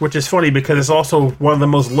favorites, which is funny because it's also one of the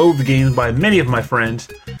most loathed games by many of my friends.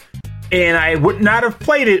 And I would not have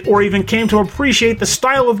played it or even came to appreciate the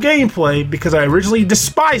style of gameplay because I originally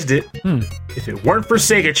despised it if it weren't for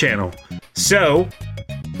Sega Channel. So,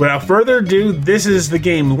 without further ado, this is the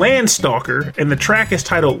game Landstalker, and the track is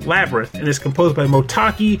titled Labyrinth and is composed by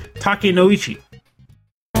Motaki Takenoichi.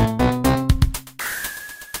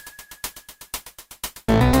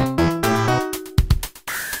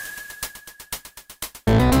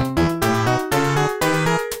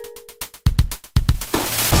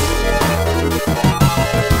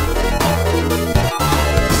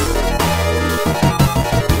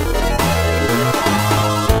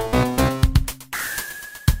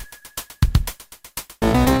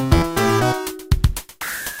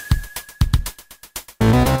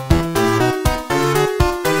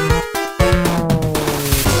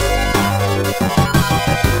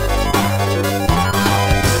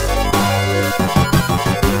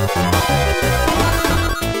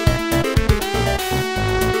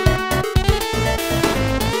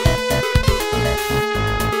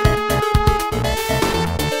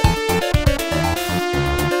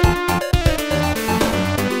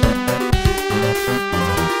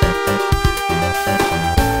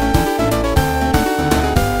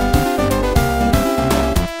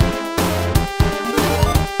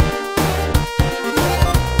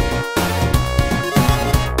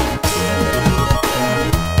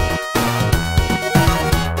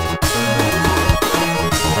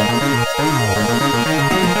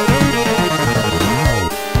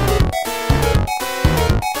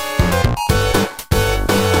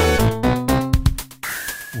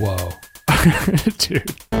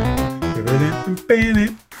 Dude.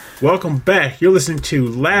 Welcome back. You're listening to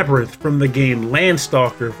Labyrinth from the game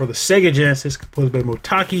Landstalker for the Sega Genesis, composed by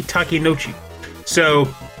Motaki Takenouchi. So,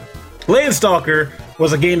 Landstalker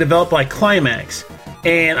was a game developed by Climax,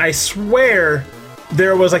 and I swear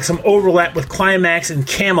there was like some overlap with Climax and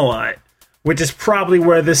Camelot, which is probably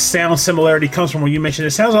where this sound similarity comes from when you mentioned it.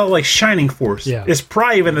 It sounds a lot like Shining Force. Yeah. It's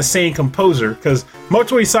probably even the same composer, because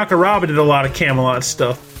Motoi Sakuraba did a lot of Camelot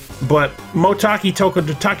stuff. But Motaki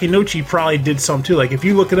Takenouchi probably did some too. Like, if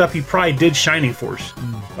you look it up, he probably did Shining Force.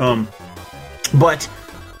 But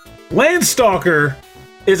Landstalker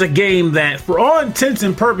is a game that, for all intents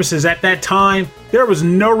and purposes, at that time, there was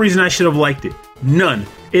no reason I should have liked it. None.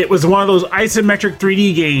 It was one of those isometric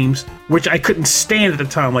 3D games, which I couldn't stand at the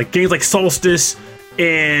time. Like, games like Solstice,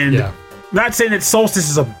 and... Yeah. Not saying that Solstice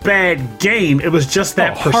is a bad game, it was just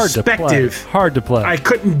that perspective. Hard to play. I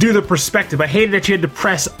couldn't do the perspective. I hated that you had to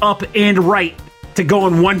press up and right to go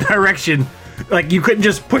in one direction. Like, you couldn't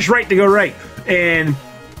just push right to go right. And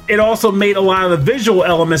it also made a lot of the visual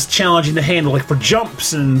elements challenging to handle, like for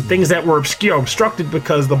jumps and things that were obstructed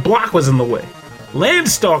because the block was in the way.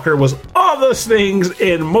 Landstalker was all those things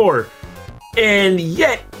and more. And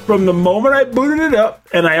yet, from the moment I booted it up,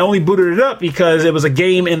 and I only booted it up because it was a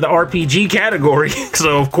game in the RPG category,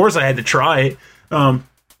 so of course I had to try it.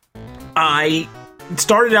 I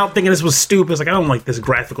started out thinking this was stupid. It's like, I don't like this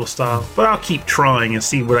graphical style, but I'll keep trying and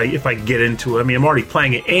see if I can get into it. I mean, I'm already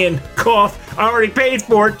playing it, and cough, I already paid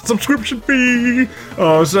for it, subscription fee.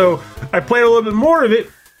 So I played a little bit more of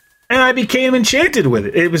it, and I became enchanted with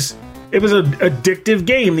it. It was an addictive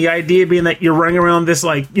game. The idea being that you're running around this,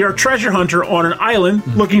 like, you're a treasure hunter on an island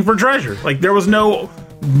looking for treasure. Like, there was no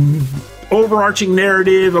overarching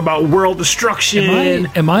narrative about world destruction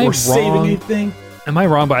am I or wrong? saving anything. Am I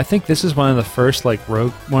wrong? But I think this is one of the first, like,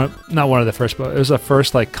 not one of the first, but it was the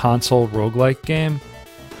first, like, console roguelike game.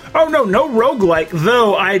 Oh, no roguelike,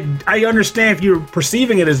 though I understand if you're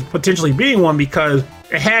perceiving it as potentially being one, because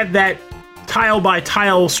it had that tile by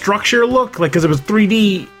tile structure look, like, because it was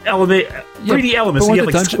 3D elements. So you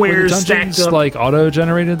have like squares stacked up. Like auto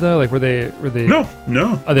generated though, like were they? No.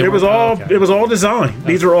 Oh, it was all okay. It was all designed. Okay.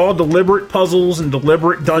 These are all deliberate puzzles and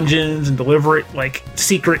deliberate dungeons and deliberate like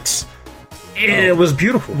secrets, and it was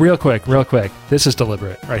beautiful. Real quick, this is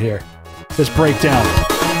deliberate right here. This breakdown.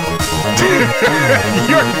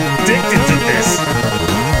 You're addicted to this.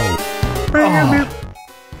 Oh.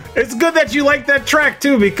 It's good that you like that track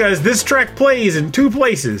too, because this track plays in two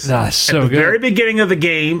places. So at the very beginning of the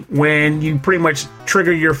game, when you pretty much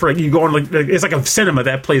trigger you go on, like, it's like a cinema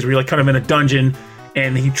that plays where you're like kind of in a dungeon,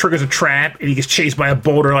 and he triggers a trap and he gets chased by a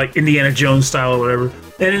boulder, like Indiana Jones style or whatever.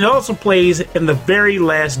 And it also plays in the very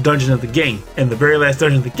last dungeon of the game. And the very last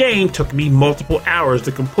dungeon of the game took me multiple hours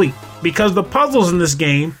to complete, because the puzzles in this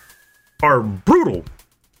game are brutal.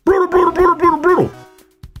 Brutal.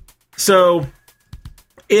 So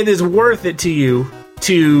it is worth it to you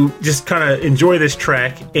to just kind of enjoy this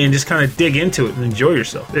track and just kind of dig into it and enjoy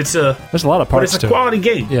yourself. There's a lot of parts. But it's a quality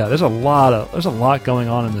game. Yeah, there's a lot going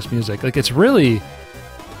on in this music. Like, it's really,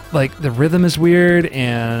 like, the rhythm is weird,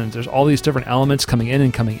 and there's all these different elements coming in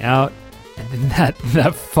and coming out, and then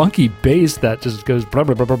that funky bass that just goes blah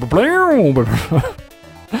blah blah blah blah.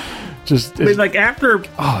 Just, I mean, like, after, it's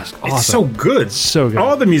awesome. It's so good. It's so good.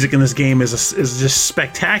 All the music in this game is just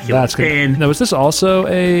spectacular. That's good. And now, was this also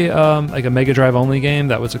a like a Mega Drive only game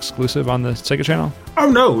that was exclusive on the Sega channel? Oh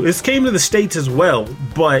no, this came to the States as well.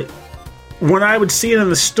 But when I would see it in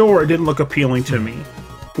the store, it didn't look appealing to me.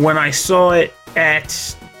 When I saw it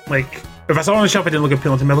at, like, if I saw it on the shelf, it didn't look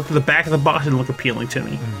appealing to me. I looked at the back of the box, it didn't look appealing to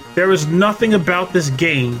me. There was nothing about this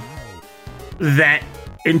game that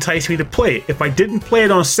enticed me to play it. If I didn't play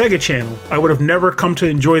it on Sega Channel, I would have never come to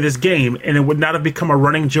enjoy this game, and it would not have become a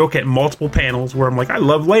running joke at multiple panels where I'm like, I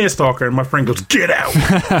love Landstalker, and my friend goes, get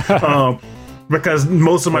out! Because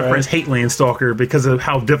most of my friends hate Landstalker because of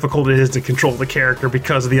how difficult it is to control the character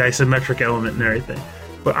because of the isometric element and everything.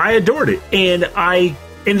 But I adored it, and I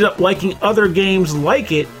ended up liking other games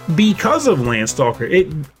like it because of Landstalker.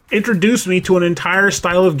 It introduced me to an entire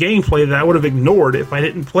style of gameplay that I would have ignored if I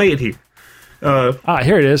didn't play it here.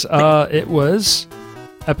 Here it is. It was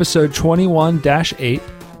episode 21-8,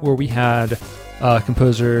 where we had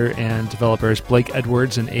composer and developers Blake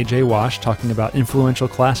Edwards and AJ Wash talking about influential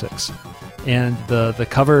classics, and the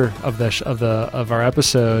cover of our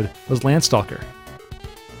episode was Landstalker.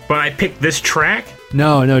 But I picked this track?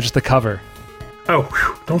 No, just the cover. Oh,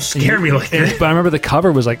 whew, don't scare me like that. But I remember the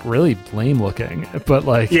cover was like really lame looking. But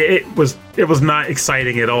like, yeah, it was not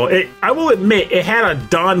exciting at all. I will admit, it had a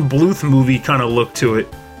Don Bluth movie kind of look to it,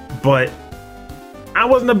 but I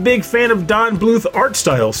wasn't a big fan of Don Bluth art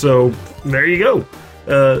style. So There you go.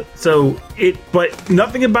 But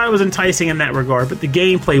nothing about it was enticing in that regard. But the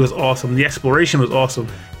gameplay was awesome. The exploration was awesome.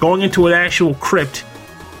 Going into an actual crypt,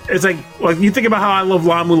 it's like you think about how I love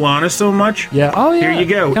La Mulana so much. Yeah. Oh yeah. Here you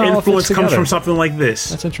go. Kinda Influence comes from something like this.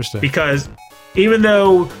 That's interesting. Because even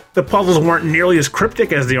though the puzzles weren't nearly as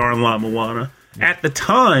cryptic as they are in La Mulana, at the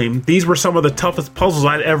time these were some of the toughest puzzles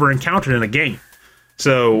I'd ever encountered in a game.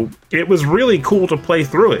 So it was really cool to play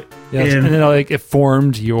through it. Yes, and then it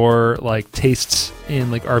formed your tastes in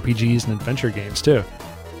RPGs and adventure games too.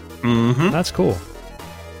 Mm-hmm. That's cool.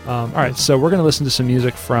 All right, so we're gonna listen to some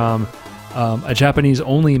music from a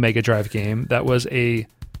Japanese-only Mega Drive game that was an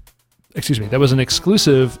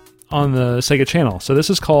exclusive on the Sega Channel. So this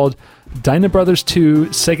is called Dyna Brothers 2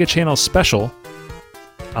 Sega Channel Special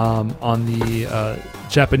on the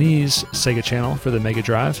Japanese Sega Channel for the Mega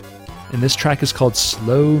Drive. And this track is called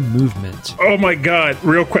Slow Movement. Oh my god,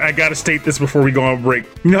 real quick, I gotta state this before we go on break.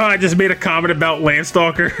 You know how I just made a comment about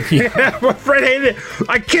Landstalker? Yeah, my friend hated it.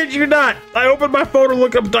 I kid you not. I opened my phone to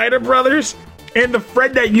look up Dyna Brothers, and the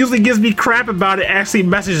friend that usually gives me crap about it actually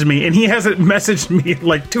messaged me, and he hasn't messaged me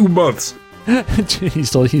in 2 months. he's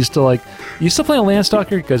still like, you still playing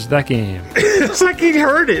Landstalker? Because that game. It's like he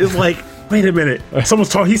heard it. It's like, wait a minute. He's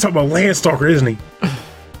talking about Landstalker, isn't he?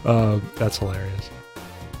 That's hilarious.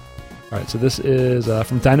 All right, so this is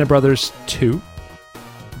from Dyna Brothers 2,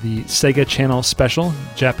 the Sega Channel Special,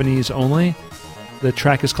 Japanese only. The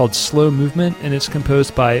track is called Slow Movement, and it's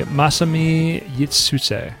composed by Masami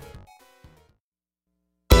Yitsuse.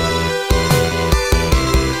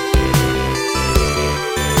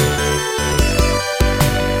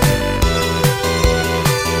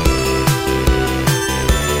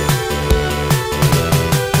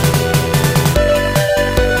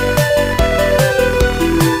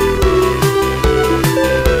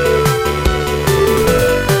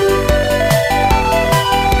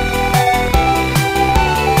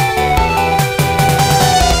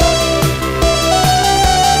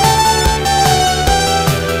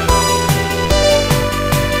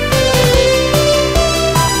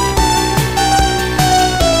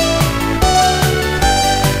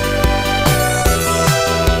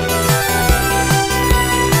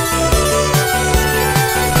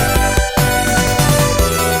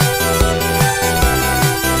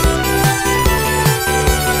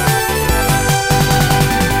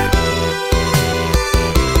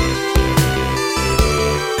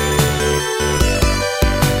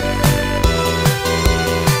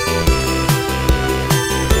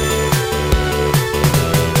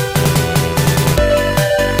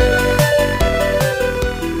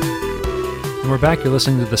 Back, you're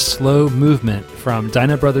listening to the Slow Movement from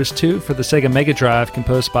Dyna Brothers 2 for the Sega Mega Drive,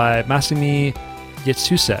 composed by Masami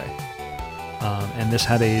Yitsuse. And this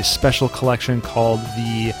had a special collection called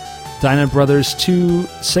the Dyna Brothers 2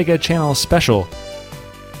 Sega Channel Special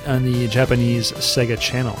on the Japanese Sega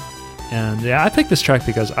Channel. And yeah, I picked this track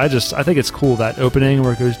because I think it's cool, that opening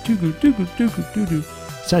where it goes doo-goo, doo-goo, doo-goo, doo-goo.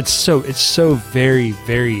 It's so very,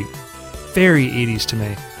 very, very 80s to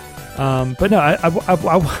me. But no, I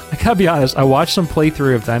gotta be honest. I watched some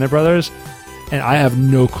playthrough of Dyna Brothers, and I have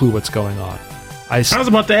no clue what's going on. I was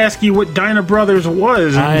about to ask you what Dyna Brothers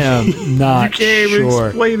was. I am not you can't sure. Even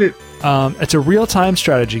explain it. It's a real-time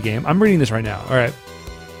strategy game. I'm reading this right now. All right,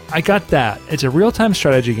 I got that. It's a real-time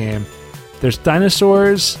strategy game. There's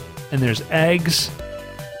dinosaurs and there's eggs,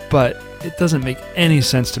 but it doesn't make any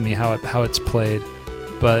sense to me how it's played.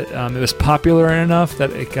 But it was popular enough that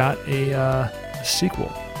it got a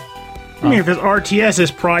sequel. I mean, if it's RTS,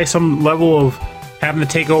 it's probably some level of having to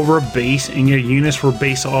take over a base, and your units were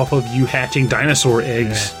based off of you hatching dinosaur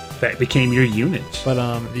eggs that became your units. But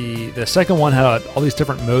the second one had all these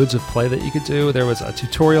different modes of play that you could do. There was a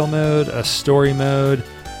tutorial mode, a story mode,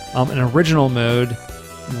 an original mode,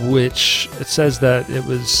 which it says that it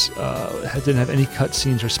was didn't have any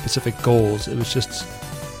cutscenes or specific goals. It was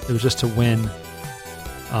just to win.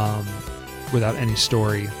 Without any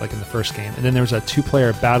story, like in the first game. And then there was a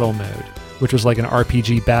 2-player battle mode, which was like an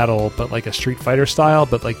RPG battle, but like a Street Fighter style,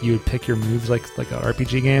 but like you would pick your moves like an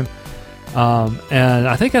RPG game. And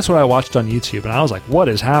I think that's what I watched on YouTube, and I was like, what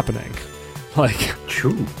is happening? Like,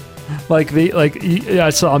 true. I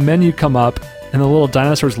saw a menu come up, and the little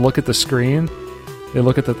dinosaurs look at the screen. They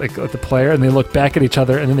look at the player, and they look back at each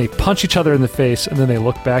other, and then they punch each other in the face, and then they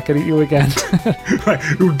look back at you again.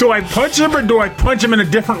 Do I punch him, or do I punch him in a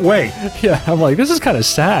different way? Yeah, I'm like, this is kind of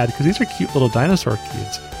sad, because these are cute little dinosaur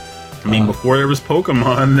kids. I mean, before there was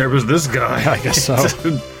Pokemon, there was this guy. I guess so.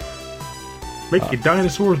 Make your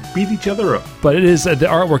dinosaurs beat each other up. But it is the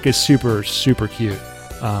artwork is super, super cute.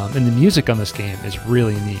 And the music on this game is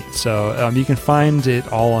really neat. So you can find it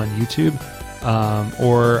all on YouTube.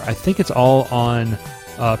 or I think it's all on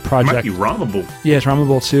Project. Might be ROMable. Yeah, it's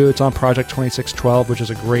ROMable too. It's on Project 2612, which is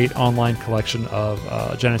a great online collection of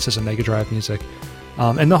Genesis and Mega Drive music.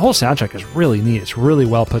 And the whole soundtrack is really neat. It's really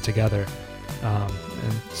well put together.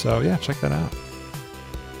 And so, yeah, check that out.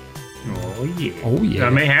 Oh, yeah. Oh, yeah. I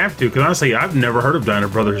may have to, because honestly, I've never heard of Dino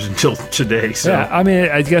Brothers until today. So. Yeah, I mean,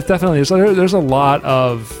 I guess definitely there's a lot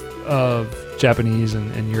of Japanese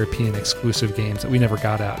and European exclusive games that we never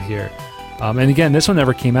got out here. And again, this one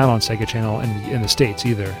never came out on Sega Channel in the States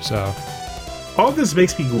either. So all this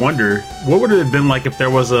makes me wonder, what would it have been like if there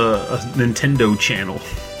was a Nintendo channel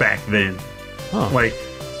back then? Huh. Like,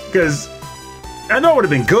 because I know it would have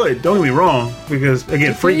been good, don't get me wrong, because,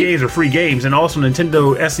 again, free games are free games, and also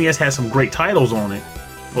Nintendo SNES has some great titles on it,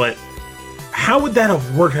 but how would that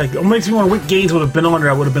have worked? Like, it makes me wonder what games would have been on there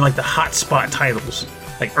that would have been like the hotspot titles,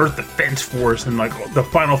 like Earth Defense Force and like the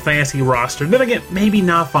Final Fantasy roster. Then again, maybe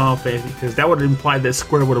not Final Fantasy, because that would have implied that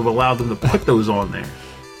Square would have allowed them to put those on there.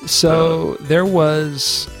 So there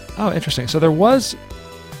was... Oh, interesting. So there was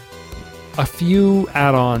a few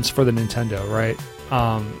add-ons for the Nintendo, right?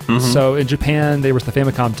 So in Japan, there was the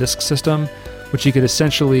Famicom Disk System, which you could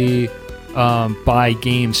essentially buy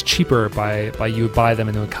games cheaper by you would buy them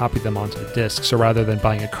and then would copy them onto the disc. So rather than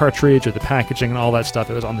buying a cartridge or the packaging and all that stuff,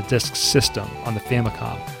 it was on the disk system on the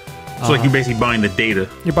Famicom. So like you're basically buying the data.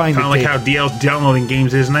 You're buying kind of like how DL's downloading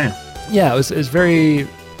games is now. Yeah, it was very...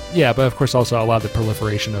 Yeah, but of course also allowed the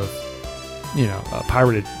proliferation of,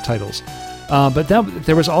 pirated titles. But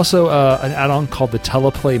there was also an add-on called the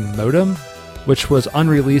Teleplay Modem, which was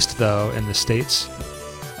unreleased, though, in the States,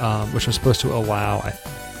 which was supposed to allow, I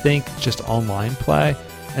think, just online play.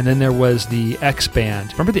 And then there was the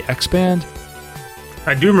X-Band. Remember the X-Band?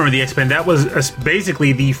 I do remember the X-Band. That was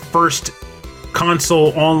basically the first console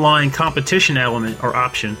online competition element or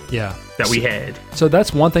option that we had. So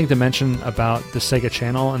that's one thing to mention about the Sega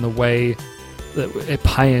Channel and the way that it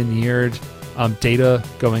pioneered data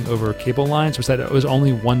going over cable lines, was that it was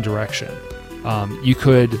only one direction. You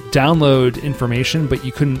could download information, but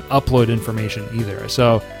you couldn't upload information either.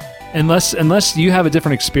 So unless you have a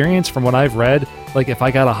different experience from what I've read, like if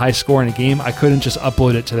I got a high score in a game, I couldn't just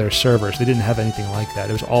upload it to their servers. They didn't have anything like that.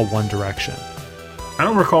 It was all one direction. I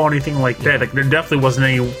don't recall anything like that. Like, there definitely wasn't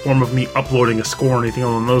any form of me uploading a score or anything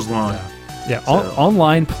along those lines. Yeah,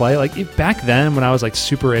 online play, like back then when I was like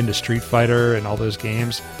super into Street Fighter and all those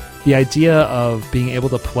games, the idea of being able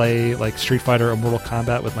to play like Street Fighter or Mortal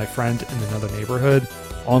Kombat with my friend in another neighborhood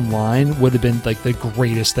online would have been like the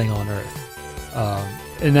greatest thing on earth.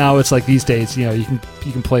 And now it's like these days, you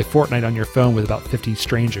can play Fortnite on your phone with about 50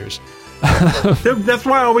 strangers. That's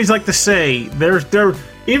why I always like to say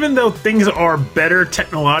even though things are better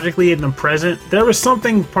technologically in the present, there was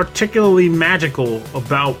something particularly magical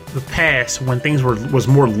about the past when things was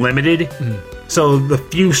more limited. So the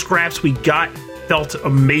few scraps we got felt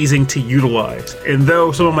amazing to utilize. And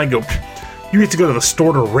though someone might go, you have to go to the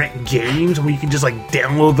store to rent games when you can just like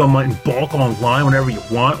download them in bulk online whenever you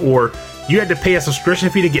want, or you had to pay a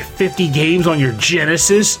subscription fee to get 50 games on your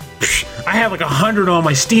Genesis. I have like 100 on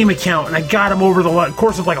my Steam account, and I got them over the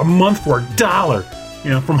course of like a month for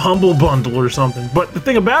 $1, from Humble Bundle or something. But the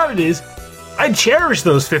thing about it is, I cherish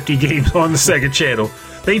those 50 games on the Sega Channel.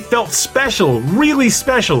 They felt special, really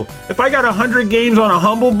special. If I got 100 games on a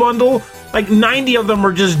Humble Bundle, like 90 of them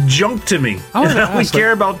are just junk to me. I only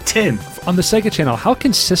care about 10. On the Sega Channel, how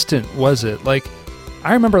consistent was it? Like,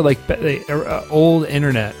 I remember like the old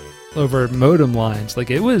internet over modem lines, like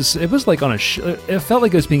it was like on it felt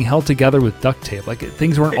like it was being held together with duct tape. Like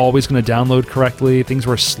things weren't always going to download correctly. Things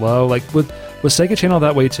were slow. Like was Sega Channel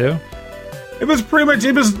that way too? It was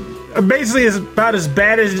basically about as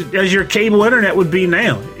bad as your cable internet would be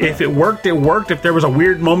now. If it worked, it worked. If there was a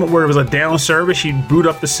weird moment where it was a down service, you'd boot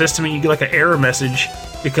up the system and you get like an error message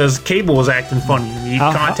because cable was acting funny. You'd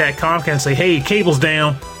contact Comcast and say, "Hey, cable's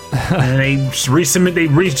down." And they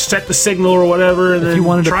reset the signal or whatever, and if then you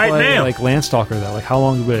wanted try to play it now. Like Landstalker, though, like how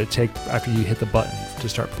long would it take after you hit the button to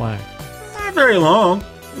start playing? Not very long.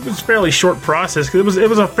 It was a fairly short process because it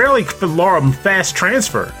was a fairly fast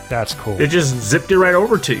transfer. That's cool. It just zipped it right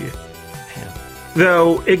over to you. Man.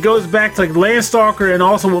 Though it goes back to like Landstalker and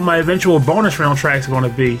also what my eventual bonus round track is going to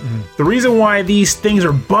be. The reason why these things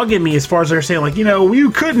are bugging me, as far as they're saying, like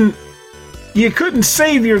you couldn't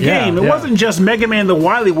save your game. It wasn't just Mega Man The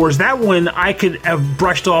Wily Wars. That one I could have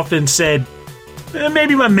brushed off and said,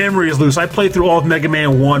 maybe my memory is loose. I played through all of Mega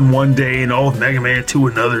Man 1 one day and all of Mega Man 2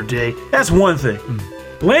 another day. That's one thing.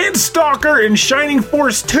 Landstalker and Shining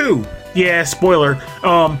Force 2. Yeah, spoiler.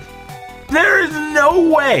 There is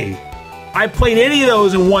no way I played any of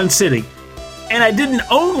those in one sitting. and I didn't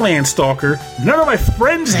own Landstalker. None of my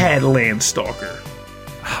friends had Landstalker.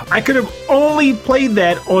 I could have only played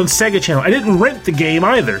that on Sega Channel. I didn't rent the game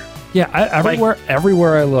either. Yeah,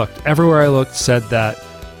 everywhere I looked said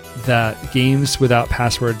that games without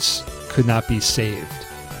passwords could not be saved.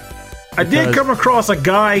 I did come across a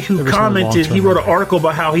guy who commented, he wrote an article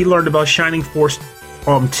about how he learned about Shining Force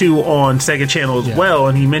 2 on Sega Channel as well,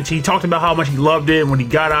 and he talked about how much he loved it and what he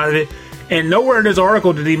got out of it. And nowhere in his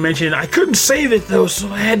article did he mention, I couldn't save it though, so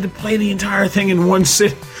I had to play the entire thing in one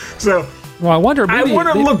sit. So, well, I wonder. I want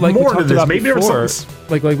to look more into this. Maybe there's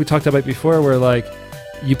like we talked about before, where like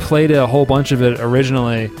you played a whole bunch of it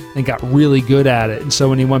originally and got really good at it, and so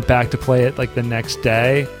when you went back to play it like the next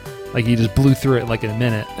day, like you just blew through it like in a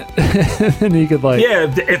minute, and you could like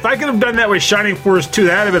if I could have done that with Shining Force 2,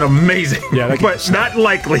 that'd have been amazing. Yeah, but not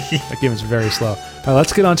likely. That game is very slow. All right,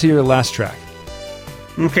 let's get on to your last track.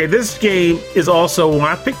 Okay, this game is also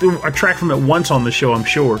I picked a track from it once on the show, I'm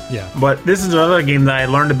sure. Yeah. But this is another game that I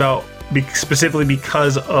learned about specifically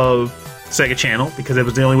because of Sega Channel, because it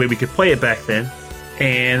was the only way we could play it back then,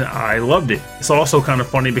 and I loved it. It's also kind of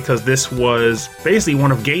funny because this was basically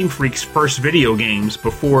one of Game Freak's first video games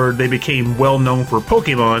before they became well known for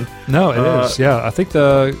Pokemon. No, it is. Yeah, I think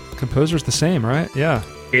the composer's the same, right? Yeah.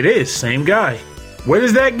 It is, same guy. What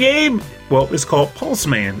is that game? Well, it's called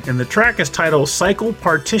Pulseman, and the track is titled Cycle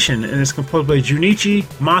Partition, and it's composed by Junichi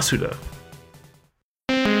Masuda.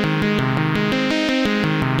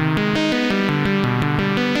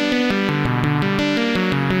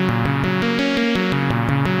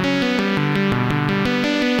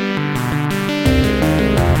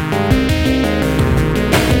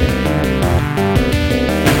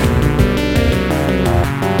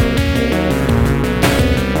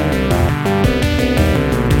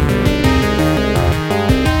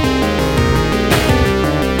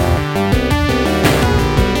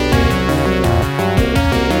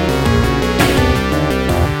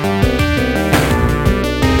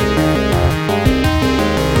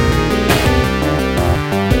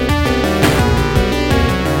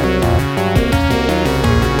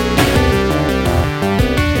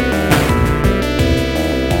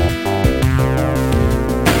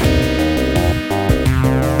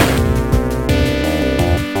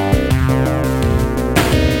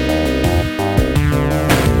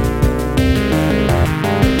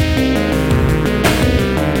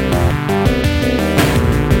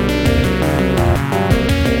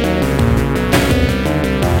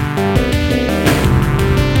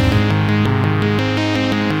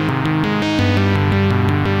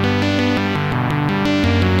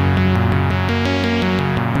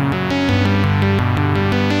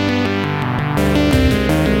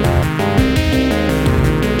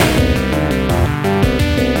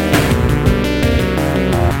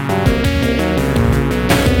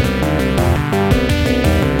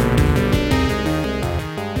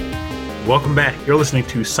 Welcome back. You're listening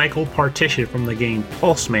to Cycle Partition from the game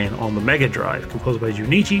Pulseman on the Mega Drive, composed by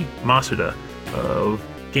Junichi Masuda of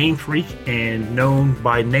Game Freak and known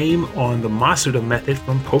by name on the Masuda method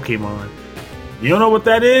from Pokemon. You don't know what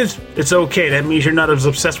that is? It's okay. That means you're not as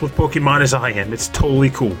obsessed with Pokemon as I am. It's totally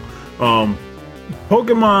cool.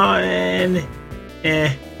 Pokemon...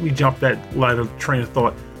 let me jump that line of train of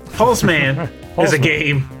thought. Pulseman is a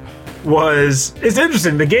game... It's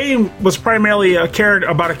interesting. The game was primarily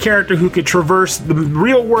about a character who could traverse the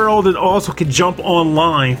real world and also could jump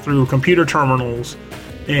online through computer terminals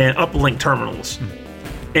and uplink terminals.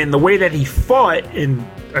 And the way that he fought and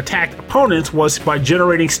attacked opponents was by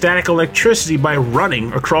generating static electricity by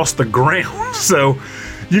running across the ground. So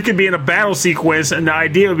you could be in a battle sequence, and the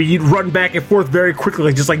idea would be you'd run back and forth very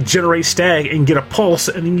quickly, just like generate static and get a pulse,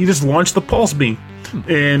 and then you just launch the pulse beam.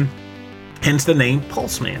 And hence the name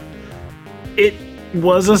Pulseman. It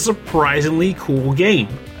was a surprisingly cool game.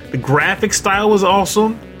 The graphic style was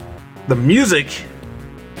awesome. The music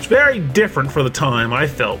was very different for the time, I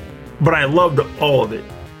felt, but I loved all of it.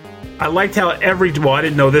 I liked how I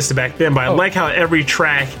didn't know this back then, but I like how every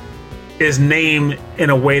track is named in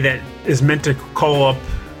a way that is meant to call up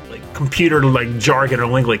like computer like jargon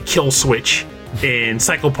or like kill switch and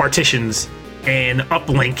cycle partitions and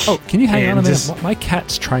uplink. Oh, can you hang on a minute? My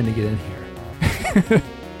cat's trying to get in here.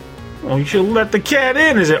 Well, you should let the cat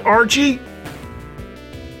in. Is it Archie?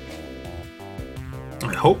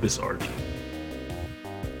 I hope it's Archie.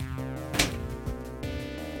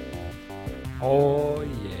 Oh,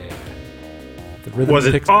 yeah. Was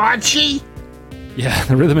it Archie? Yeah,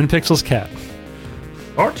 the Rhythm and Pixels cat.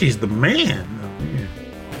 Archie's the man.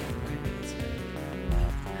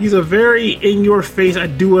 He's a very in-your-face, I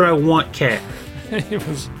do what I want cat.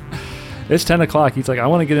 It's 10 o'clock. He's like, I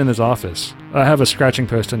want to get in this office. I have a scratching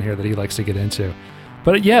post in here that he likes to get into.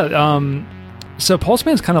 But yeah, so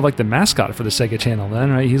Pulseman's kind of like the mascot for the Sega Channel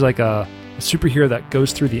then, right? He's like a superhero that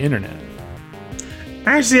goes through the internet.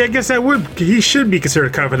 Actually, I guess he should be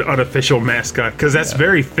considered kind of an unofficial mascot, because that's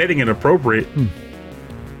very fitting and appropriate.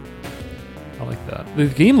 I like that. The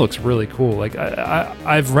game looks really cool. Like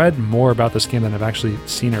I've read more about this game than I've actually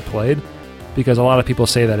seen or played, because a lot of people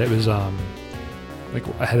say that it was like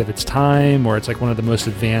ahead of its time, or it's like one of the most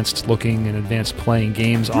advanced looking and advanced playing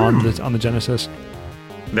games on the Genesis.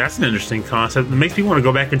 That's an interesting concept. It makes me want to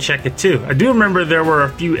go back and check it too. I do remember there were a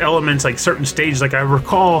few elements, like certain stages. Like I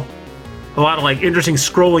recall a lot of like interesting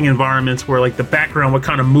scrolling environments where like the background would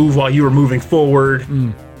kind of move while you were moving forward,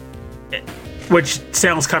 which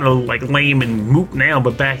sounds kind of like lame and moot now,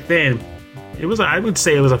 but back then I would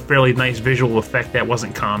say it was a fairly nice visual effect that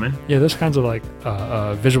wasn't common. Yeah, those kinds of like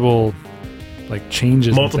visual like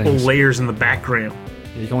changes, multiple layers in the background.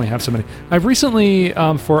 Yeah, you can only have so many. I've recently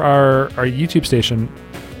for our YouTube station,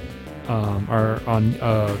 on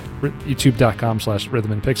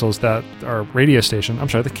youtube.com/Rhythm and Pixels, that our radio station. I'm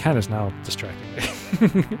sorry, the cat is now distracting me.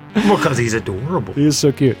 Well, because he's adorable. He is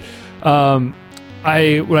so cute. What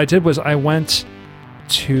I did was I went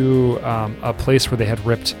to a place where they had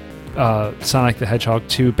ripped Sonic the Hedgehog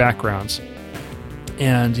 2 backgrounds,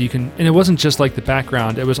 and it wasn't just like the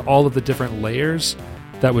background; it was all of the different layers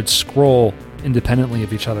that would scroll independently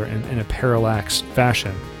of each other in a parallax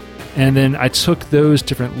fashion. And then I took those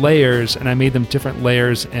different layers and I made them different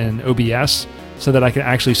layers in OBS so that I could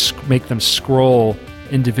actually make them scroll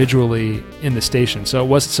individually in the station.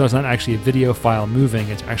 So it's not actually a video file moving,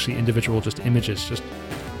 it's actually individual just images just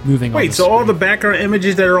moving. Wait, so all the background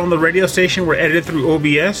images that are on the radio station were edited through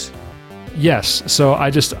OBS? Yes. So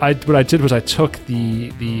what I did was I took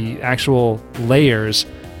the actual layers,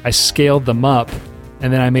 I scaled them up,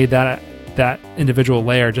 and then I made that individual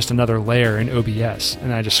layer just another layer in OBS,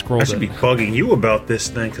 and I just scrolled it. I should be bugging you about this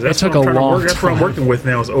thing, because that's what I'm working with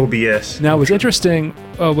now is OBS. Now, what's interesting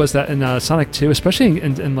was that in Sonic 2, especially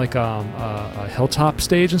in like a hilltop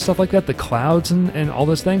stage and stuff like that, the clouds and all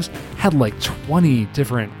those things had like 20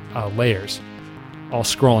 different layers all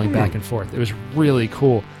scrolling back and forth. It was really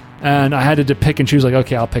cool. And I had to pick and choose, like,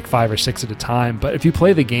 okay, I'll pick 5 or 6 at a time. But if you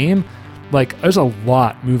play the game, like, there's a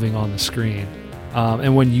lot moving on the screen.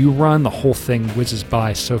 And when you run, the whole thing whizzes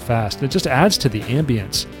by so fast. It just adds to the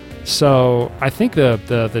ambience. So I think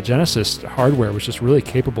the Genesis hardware was just really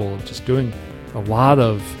capable of just doing a lot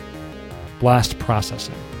of blast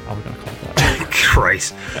processing. How are we going to call it that?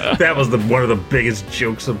 Christ. That was one of the biggest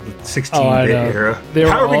jokes of the 16-bit era.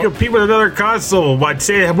 How do we compete with another console by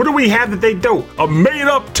saying, what do we have that they don't? A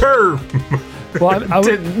made-up term. Well, I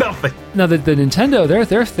did nothing. No, the Nintendo,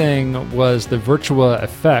 their thing was the Virtua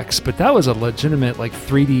Effects, but that was a legitimate like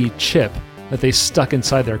 3D chip that they stuck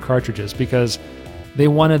inside their cartridges because they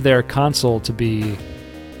wanted their console to be,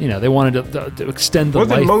 they wanted to extend the life.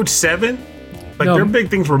 Was it Mode 7? Like, no, their big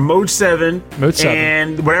things were Mode 7,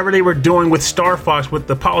 and whatever they were doing with Star Fox with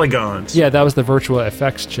the polygons. Yeah, that was the Virtua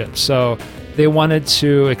Effects chip. So they wanted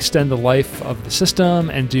to extend the life of the system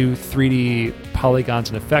and do 3D polygons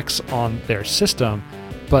and effects on their system,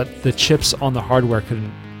 but the chips on the hardware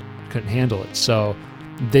couldn't handle it. So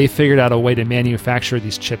they figured out a way to manufacture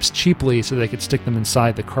these chips cheaply so they could stick them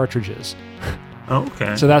inside the cartridges.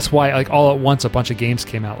 Okay. So that's why, like, all at once, a bunch of games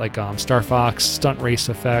came out, like Star Fox, Stunt Race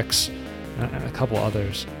Effects, and a couple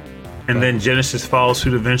others. And then Genesis follows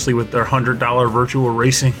suit eventually with their $100 Virtua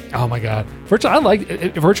Racing. Oh my god,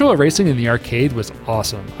 Virtua Racing in the arcade was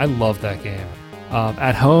awesome. I loved that game.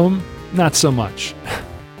 At home, not so much.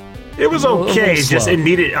 It was okay. Just it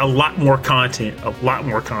needed a lot more content.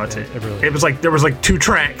 Yeah, it was like there was like 2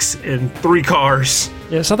 tracks and 3 cars.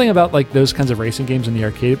 Yeah, something about like those kinds of racing games in the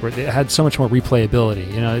arcade where it had so much more replayability.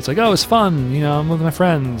 It's like, oh, it's fun. I'm with my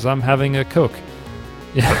friends. I'm having a Coke.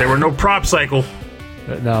 Yeah. But there were no prop cycle.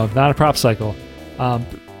 No, not a prop cycle.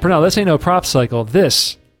 Pernell, this ain't no prop cycle.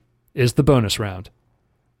 This is the bonus round.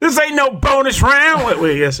 This ain't no bonus round.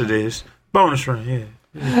 Wait, yes, it is. Bonus round,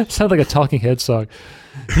 yeah. Sounds like a Talking Heads song.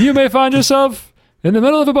 You may find yourself in the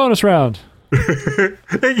middle of a bonus round.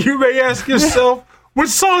 And you may ask yourself, what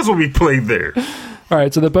songs will be played there? All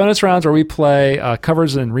right, so the bonus rounds where we play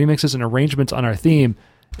covers and remixes and arrangements on our theme.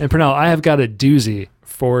 And Pernell, I have got a doozy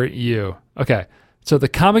for you. Okay, so the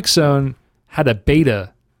Comic Zone had a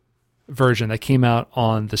beta version that came out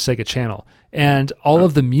on the Sega Channel. And all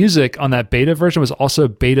of the music on that beta version was also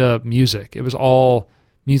beta music. It was all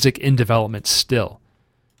music in development still.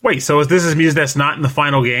 Wait, so this is music that's not in the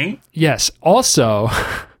final game? Yes. Also,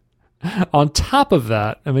 on top of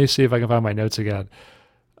that, let me see if I can find my notes again.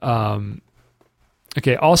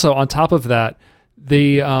 Okay, also on top of that,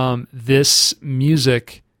 this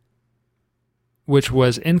music, which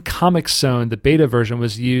was in Comic Zone, the beta version,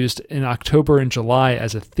 was used in October and July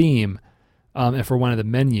as a theme and for one of the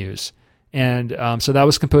menus. And so that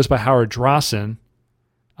was composed by Howard Drossen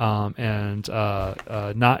and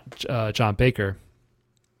not John Baker.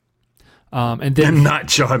 And then not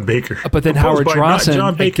John Baker. But then Howard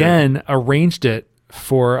Drossen again arranged it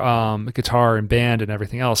for guitar and band and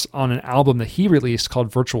everything else on an album that he released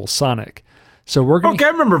called Virtual Sonic. So we're going. Okay, I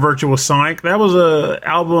remember Virtual Sonic. That was a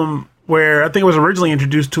album where I think it was originally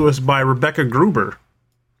introduced to us by Rebecca Gruber.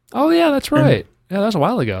 Oh yeah, that's right. Yeah, that was a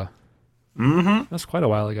while ago. Mm-hmm. That's quite a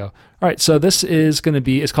while ago. All right, so this is going to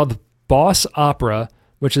be. It's called the Boss Opera,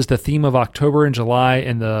 which is the theme of October and July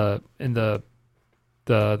in the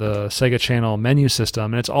Sega Channel menu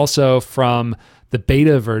system, and it's also from the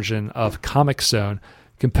beta version of Comic Zone,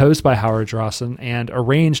 composed by Howard Drossen and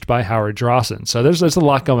arranged by Howard Drossen. So there's a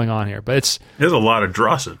lot going on here, but there's a lot of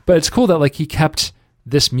Drossen. But it's cool that like he kept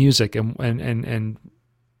this music and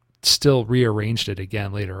still rearranged it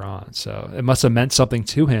again later on. So it must have meant something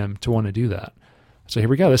to him to want to do that. So here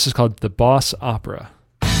we go. This is called the Boss Opera.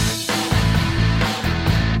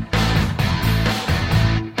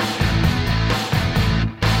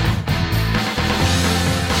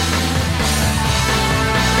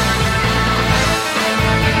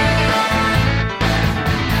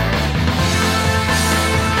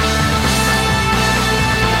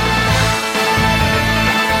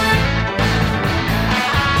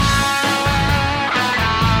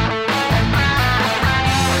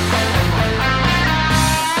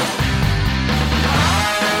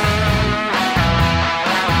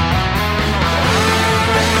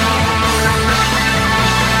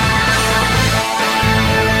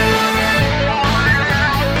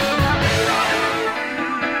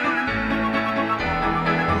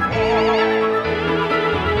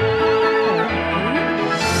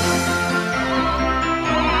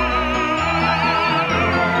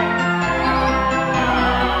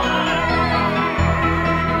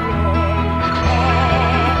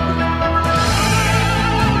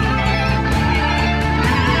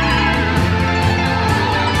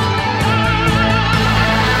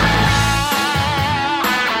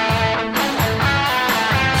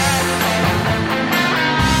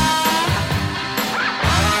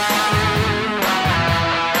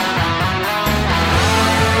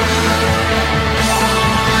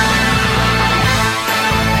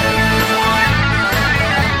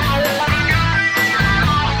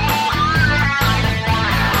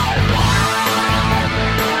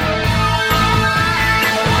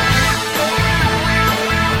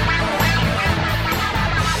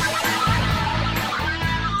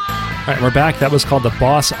 All right, we're back. That was called the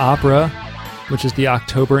Boss Opera, which is the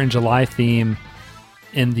October and July theme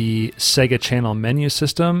in the Sega Channel menu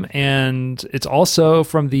system. And it's also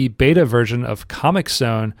from the beta version of Comic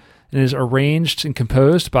Zone and is arranged and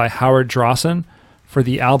composed by Howard Drossen for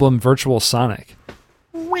the album Virtual Sonic.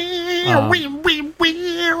 And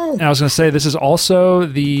I was going to say, this is also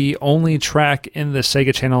the only track in the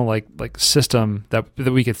Sega Channel like system that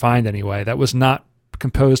we could find anyway that was not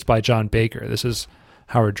composed by John Baker. This is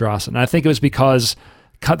Howard Drossen. And I think it was because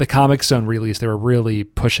the Comic Zone release, they were really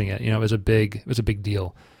pushing it. You know, it was a big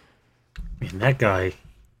deal. Man, that guy,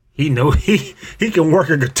 he can work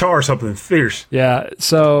a guitar or something fierce. Yeah.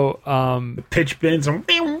 So the pitch bends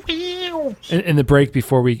and in the break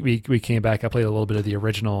before we came back, I played a little bit of the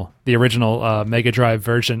original Mega Drive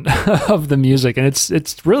version of the music, and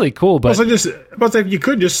it's really cool. But you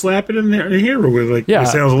could just slap it in there and hear it with it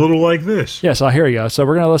sounds a little like this. Yeah, so here you go. So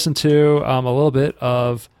we're gonna listen to a little bit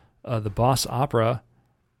of the Boss Opera,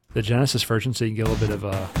 the Genesis version, so you can get a little bit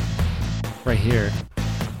of right here.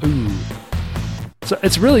 Ooh. So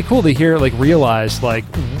it's really cool to hear, realize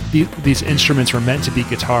these instruments were meant to be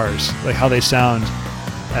guitars, like how they sound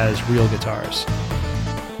as real guitars.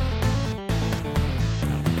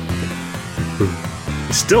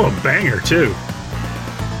 It's still a banger too.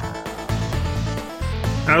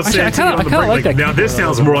 I kind of like that. Now this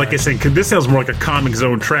sounds more like this sounds more like a Comic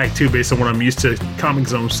Zone track too, based on what I'm used to Comic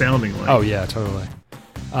Zone sounding like. Oh yeah, totally.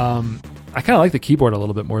 I kind of like the keyboard a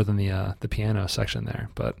little bit more than the piano section there,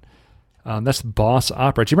 but that's Boss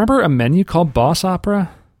Opera. Do you remember a menu called Boss Opera?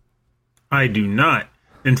 I do not.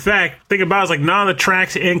 In fact, think about it, none of the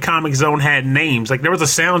tracks in Comic Zone had names. There was a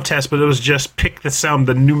sound test, but it was just pick the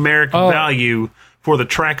numeric value for the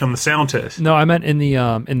track on the sound test. No, I meant in the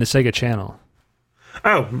Sega Channel.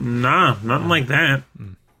 Oh, nah, nothing like that.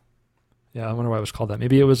 Yeah, I wonder why it was called that.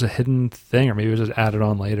 Maybe it was a hidden thing, or maybe it was just added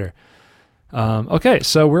on later. Okay,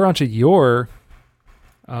 so we're on to your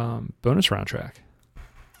bonus round track.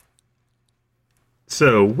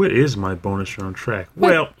 So, what is my bonus round track?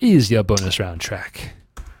 What is your bonus round track?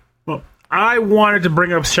 Well, I wanted to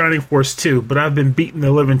bring up Shining Force 2, but I've been beating the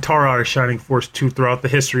living tar out of Shining Force 2 throughout the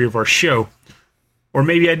history of our show. Or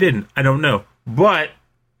maybe I didn't. I don't know. But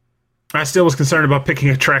I still was concerned about picking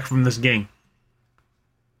a track from this game.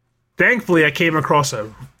 Thankfully, I came across a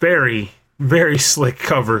very, very slick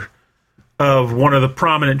cover of one of the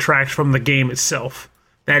prominent tracks from the game itself.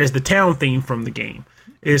 That is the town theme from the game.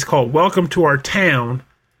 It is called Welcome to Our Town,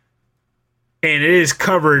 and it is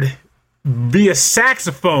covered via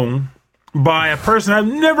saxophone by a person I've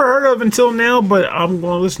never heard of until now, but I'm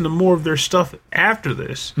going to listen to more of their stuff after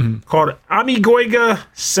this, called Amigoiga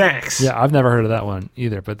Sax. Yeah, I've never heard of that one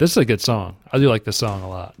either, but this is a good song. I do like this song a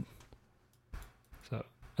lot. So,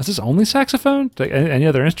 is this only saxophone? Like, any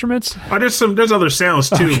other instruments? There's other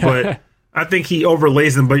sounds too, but I think he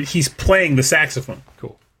overlays them, but he's playing the saxophone.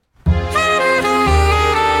 Cool.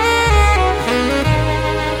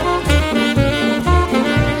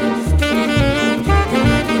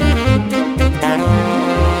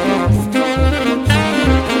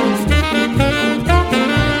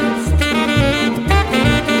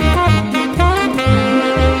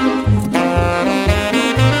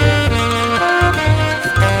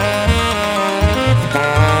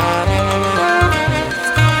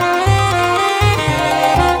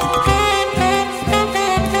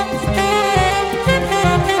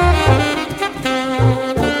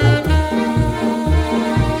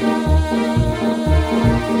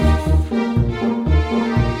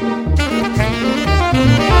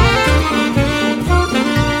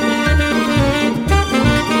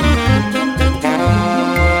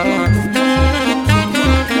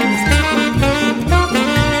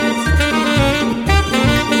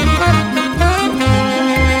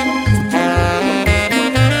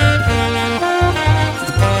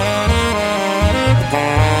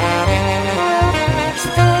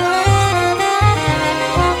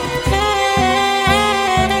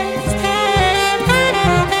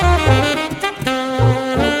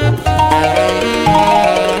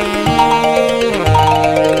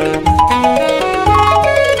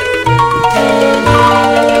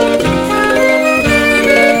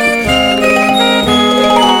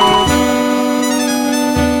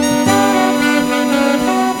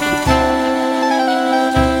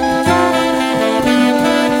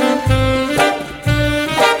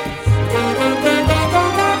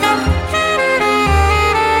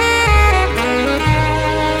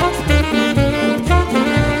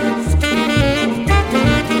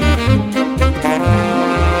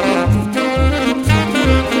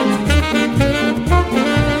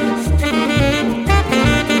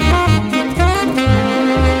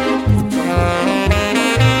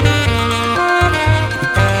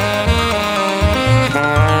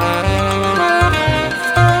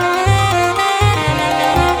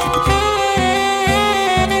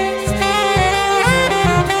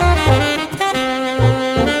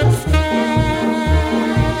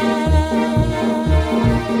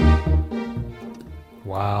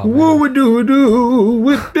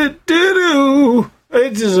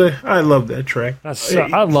 I love that track.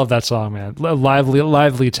 I love that song, man.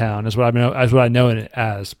 Lively Town is what I know it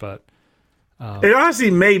as. But it honestly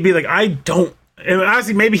may be like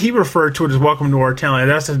honestly, maybe he referred to it as Welcome to Our Town.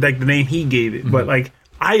 That's like the name he gave it. But like,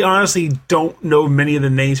 I honestly don't know many of the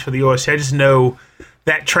names for the OST. I just know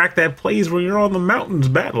that track that plays when you're on the mountains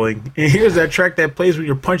battling, and here's that track that plays when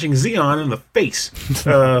you're punching Xeon in the face.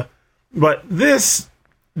 But this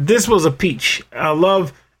was a peach. May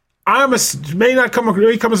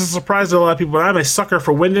come as a surprise to a lot of people, but I'm a sucker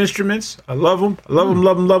for wind instruments. I love them. I love them,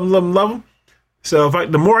 love them, love them, love them, love them. So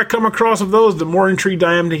the more I come across of those, the more intrigued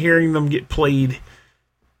I am to hearing them get played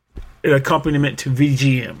in accompaniment to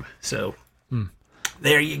VGM. So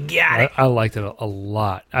there you got it. I liked it a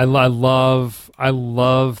lot. I love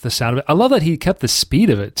the sound of it. I love that he kept the speed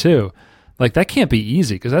of it too. Like, that can't be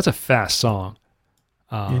easy because that's a fast song.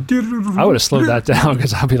 I would have slowed that down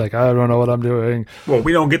because I'd be like, I don't know what I'm doing. Well,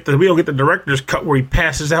 we don't get the director's cut where he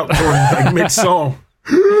passes out during like mid song.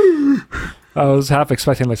 I was half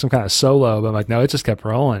expecting like some kind of solo, but I'm like, no, it just kept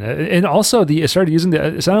rolling. And also, it started using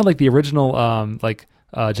it sounded like the original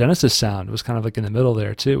Genesis sound. It was kind of like in the middle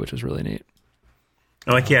there too, which was really neat.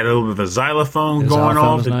 I like he had a little bit of a xylophone going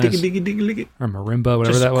off, nice. diggy, or marimba,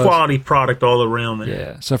 whatever just that was. Quality product all around there.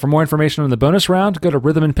 Yeah. So for more information on the bonus round, go to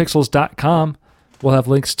rhythmandpixels.com. We'll have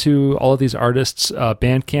links to all of these artists'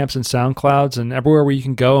 Bandcamps and SoundClouds and everywhere where you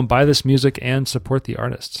can go and buy this music and support the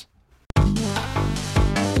artists.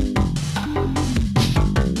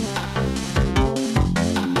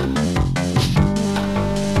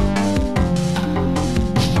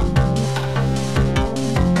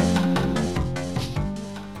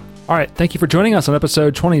 All right, thank you for joining us on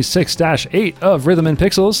episode 26-8 of Rhythm and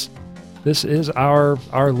Pixels. This is our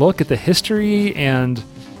look at the history and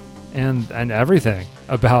everything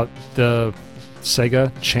about the Sega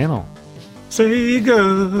Channel.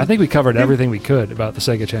 Sega. I think we covered everything we could about the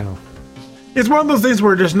Sega Channel. It's one of those things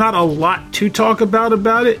where there's not a lot to talk about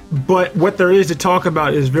it, but what there is to talk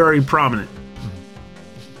about is very prominent.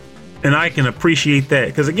 And I can appreciate that.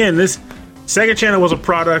 Because again, this Sega Channel was a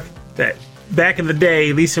product that back in the day,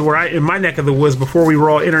 at least in my neck of the woods, before we were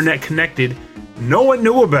all internet connected, no one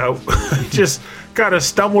knew about. Just kind of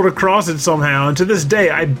stumbled across it somehow. And to this day,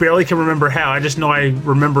 I barely can remember how. I just know I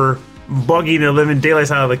remember bugging the living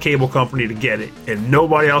daylights out of the cable company to get it. And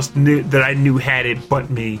nobody else knew that I knew had it but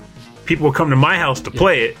me. People would come to my house to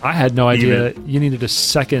play it. I had no idea you needed a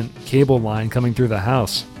second cable line coming through the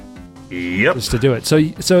house. Yep. Just to do it. So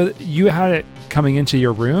you had it coming into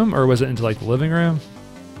your room, or was it into like the living room?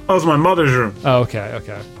 That was my mother's room. Oh, okay.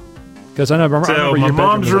 Because I remember my your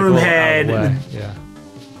mom's room had yeah.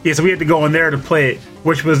 So we had to go in there to play it,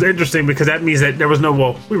 which was interesting because that means that there was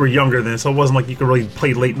no we were younger then, so it wasn't like you could really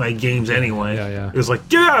play late night games anyway. Yeah. It was like,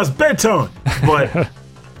 get out, it's bedtime. But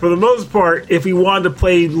for the most part, if we wanted to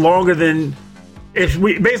play longer than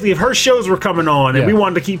if her shows were coming on and we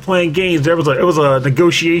wanted to keep playing games, it was a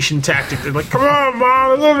negotiation tactic. They're like, come on,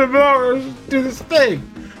 Mom, a little bit more, let's do this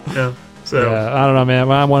thing. So I don't know, man.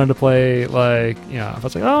 When I wanted to play, like, if I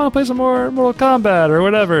was like, oh, I'll play some more Mortal Kombat or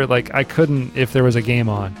whatever, like, I couldn't if there was a game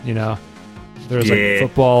on, If there was like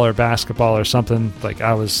football or basketball or something, like,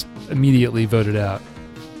 I was immediately voted out.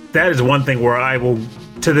 That is one thing where I will,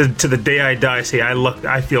 to the day I die, say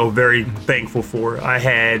I feel very thankful for. I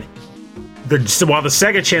had while the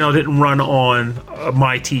Sega Channel didn't run on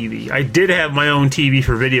my TV, I did have my own TV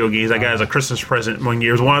for video games. I got as a Christmas present one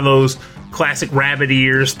year. It was one of those classic rabbit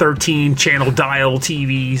ears, 13 channel dial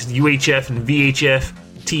TVs, UHF and VHF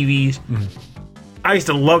TVs. I used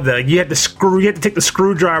to love that. You had to take the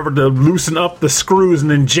screwdriver to loosen up the screws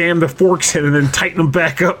and then jam the forks in and then tighten them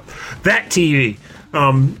back up. That TV.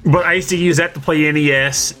 But I used to use that to play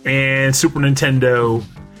NES and Super Nintendo.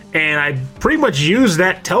 And I pretty much used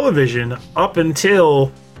that television up until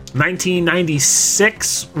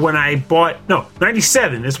 1996 when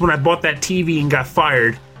 97 is when I bought that TV and got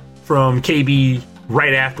fired from KB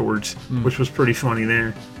right afterwards, which was pretty funny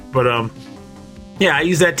there. But I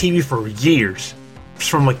used that TV for years,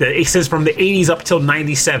 from the 80s up till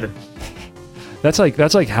 97. That's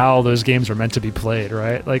like how those games are meant to be played,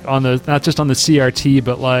 right? Like on the not just on the CRT,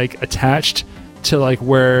 but like attached to like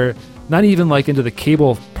where not even like into the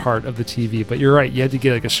cable part of the TV. But you're right, you had to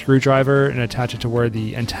get like a screwdriver and attach it to where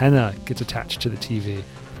the antenna gets attached to the TV,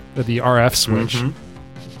 or the RF switch.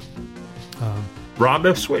 Rob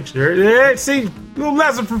F. Switch. There, see, little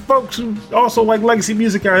lesson for folks who also like Legacy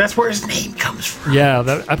Music Hour. That's where his name comes from. Yeah,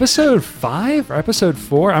 that episode 5 or episode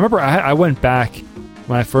 4. I remember I went back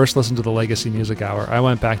when I first listened to the Legacy Music Hour. I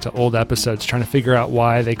went back to old episodes trying to figure out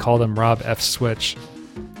why they called him Rob F. Switch.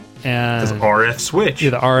 And RF Switch.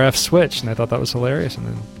 Yeah, the RF Switch, and I thought that was hilarious. And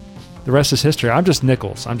then the rest is history. I'm just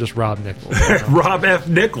Nichols. I'm just Rob Nichols. Rob F.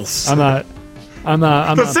 Nichols. I'm not.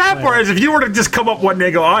 The sad part is, if you were to just come up one day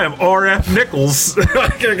and go, I am RF Nichols.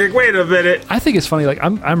 Wait a minute. I think it's funny. Like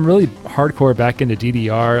I'm really hardcore back into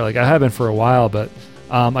DDR. Like I have been for a while, but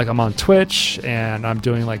like I'm on Twitch and I'm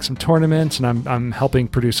doing like some tournaments and I'm helping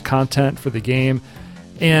produce content for the game,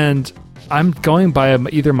 and I'm going by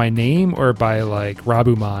either my name or by like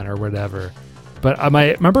Rabuman or whatever. But I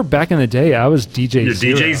remember back in the day, I was DJ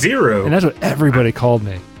Zero. DJ Zero, and that's what everybody called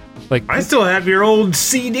me. Like I still have your old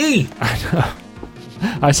CD. I know.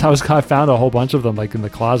 I found a whole bunch of them like in the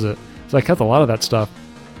closet, so I kept a lot of that stuff.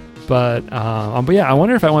 But yeah, I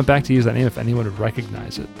wonder if I went back to use that name, if anyone would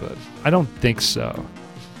recognize it. But I don't think so.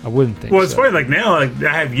 I wouldn't think so. Well, it's funny, like now I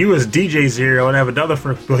have you as DJ Zero, and I have another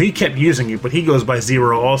friend. Well, he kept using you, but he goes by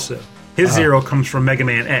Zero also. His Zero comes from Mega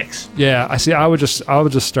Man X. Yeah, I see. I would just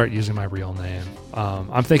start using my real name.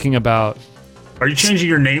 I'm thinking about. Are you changing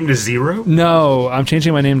your name to Zero? No, I'm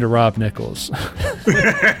changing my name to Rob Nichols.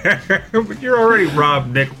 But you're already Rob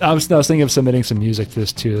Nichols. I was thinking of submitting some music to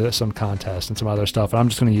this too, some contest and some other stuff. And I'm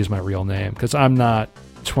just going to use my real name because I'm not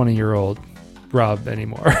 20-year-old Rob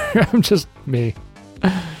anymore. I'm just me.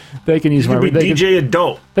 They can use my DJ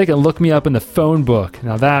Adult. They can look me up in the phone book.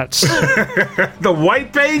 Now that's the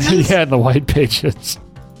white pages. Yeah, the white pages.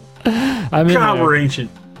 God, we're ancient.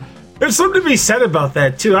 There's something to be said about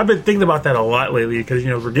that too. I've been thinking about that a lot lately because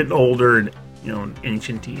we're getting older and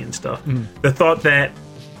ancient-y and stuff. The thought that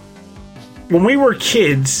when we were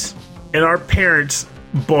kids and our parents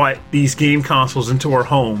bought these game consoles into our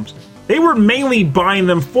homes, they were mainly buying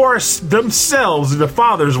them for themselves. The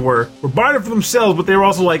fathers were buying it for themselves, but they were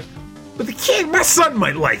also like, but the kid, my son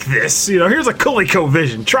might like this. Here's a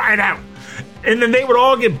ColecoVision. Try it out. And then they would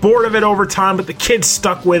all get bored of it over time, but the kids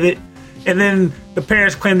stuck with it. And then the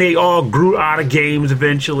parents claim they all grew out of games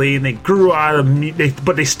eventually, and they grew out of,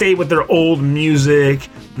 but they stayed with their old music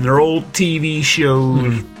and their old TV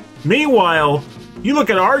shows. Meanwhile, you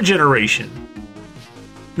look at our generation.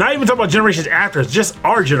 Not even talking about generations after us, just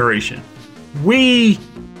our generation. We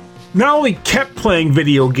not only kept playing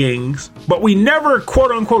video games, but we never,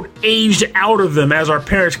 quote unquote, aged out of them as our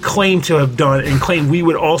parents claim to have done and claim we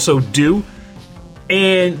would also do.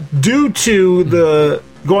 And due to the,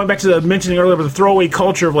 going back to the mentioning earlier, the throwaway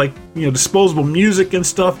culture of disposable music and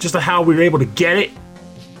stuff, just how we were able to get it,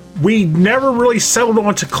 we never really settled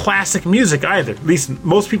onto classic music either. At least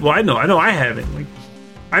most people I know I haven't.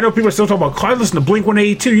 I know people are still talking about, I listen to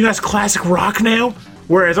Blink-182, that's classic rock now?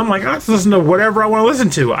 Whereas I'm like, I just listen to whatever I want to listen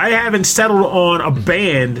to. I haven't settled on a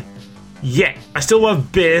band yet. I still love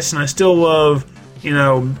Biss, and I still love,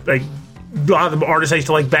 a lot of the artists I used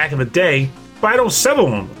to like back in the day, but I don't settle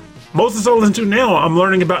on them. Most of the stuff I listen to now, I'm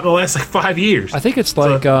learning about in the last 5 years. I think it's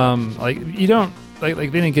you don't, they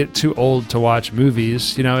didn't get too old to watch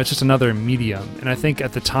movies, it's just another medium. And I think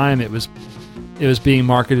at the time it was being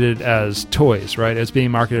marketed as toys, right? It was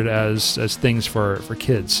being marketed as things for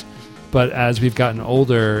kids. But as we've gotten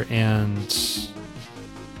older and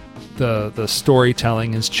the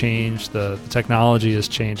storytelling has changed, the technology has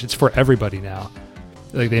changed, it's for everybody now.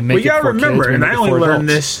 They make it for kids. You gotta remember, and I only learned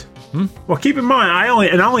this. Well, keep in mind, I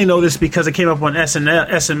only know this because it came up on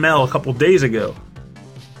SML a couple days ago.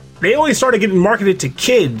 They only started getting marketed to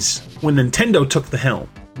kids when Nintendo took the helm.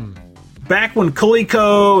 Back when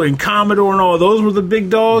Coleco and Commodore and all those were the big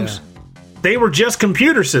dogs, they were just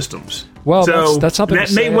computer systems. Well, so that's something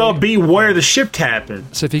that may well be where the shift happened.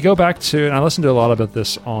 So if you go back to, and I listened to a lot about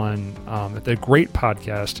this on the great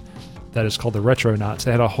podcast that is called the Retronauts.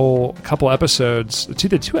 They had a couple episodes,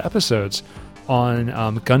 two episodes on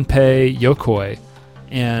Gunpei Yokoi,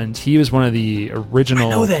 and he was one of the original.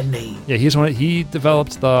 I know that name. Yeah, he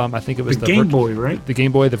developed I think it was the Game Boy, right? The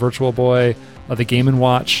Game Boy, the Virtual Boy, the Game &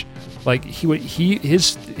 Watch.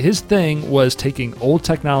 His thing was taking old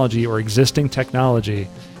technology or existing technology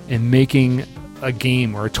and making a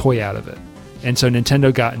game or a toy out of it. And so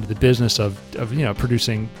Nintendo got into the business of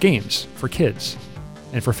producing games for kids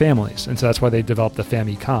and for families. And so that's why they developed the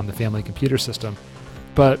Famicom, the Family Computer System.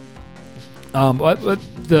 But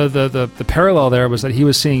the parallel there was that he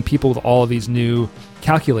was seeing people with all of these new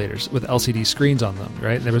calculators with LCD screens on them,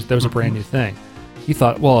 right? There was a brand new thing. He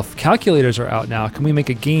thought, well, if calculators are out now, can we make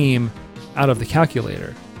a game out of the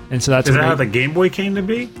calculator? And so that's how the Game Boy came to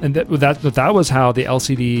be. And that was how the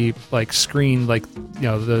LCD screen,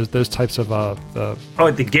 those types of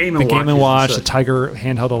the Game & Watch, the Tiger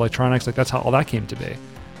handheld electronics, that's how all that came to be.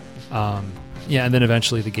 And then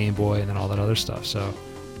eventually the Game Boy and then all that other stuff. So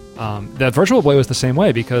the Virtual Boy was the same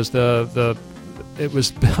way because it's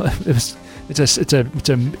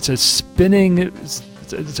a spinning.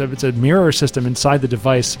 It's a mirror system inside the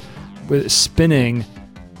device with spinning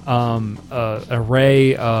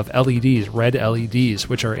array of LEDs, red LEDs,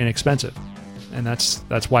 which are inexpensive, and that's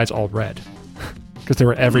why it's all red because they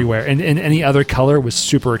were everywhere. And any other color was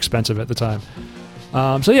super expensive at the time.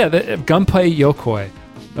 The Gunpei Yokoi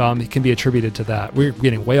can be attributed to that. We're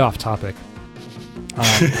getting way off topic.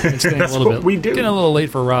 It's getting That's what we do. Getting a little late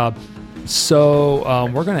for Rob, so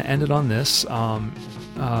we're going to end it on this. We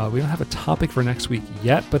don't have a topic for next week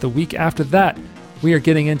yet, but the week after that, we are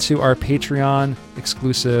getting into our Patreon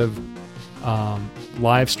exclusive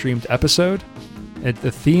live streamed episode.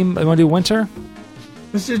 The theme, I want to do winter?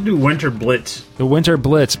 Let's just do Winter Blitz. The Winter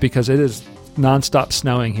Blitz, because it is nonstop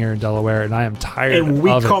snowing here in Delaware, and I am tired of it. And we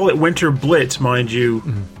call it Winter Blitz, mind you.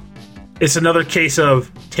 Mm-hmm. It's another case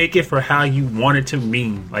of take it for how you want it to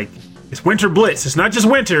mean. It's Winter Blitz. It's not just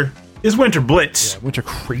winter. It's Winter Blitz. Yeah, winter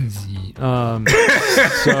crazy. What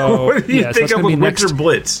do you think of with Winter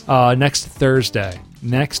Blitz? Next Thursday.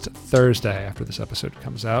 Next Thursday after this episode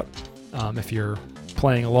comes out. If you're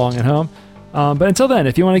playing along at home. But until then,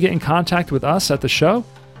 if you want to get in contact with us at the show,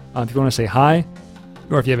 if you want to say hi,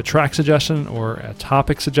 or if you have a track suggestion or a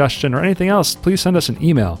topic suggestion or anything else, please send us an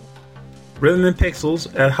email.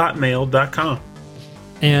 rhythmandpixels@hotmail.com.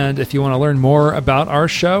 And if you want to learn more about our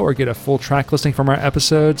show or get a full track listing from our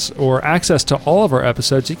episodes or access to all of our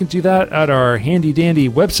episodes, you can do that at our handy-dandy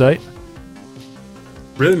website,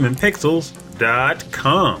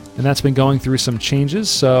 rhythmandpixels.com. And that's been going through some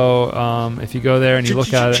changes, so if you go there and you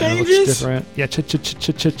look at it and it looks different. Yeah,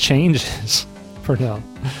 changes for now.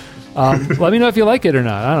 Let me know if you like it or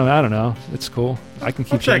not. I don't know. It's cool. I can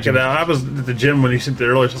keep checking it out. I was at the gym when you sent it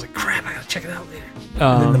earlier, so I was like, crap, I gotta check it out later.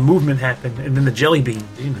 And then the movement happened, and then the jelly beans,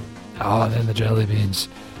 Oh, then the jelly beans.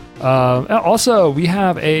 Also, we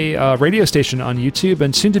have a radio station on YouTube,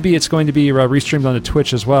 and soon to be, it's going to be restreamed onto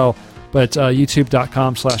Twitch as well. But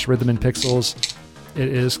youtube.com/Rhythm and Pixels. It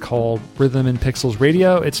is called Rhythm and Pixels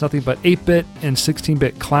Radio. It's nothing but 8-bit and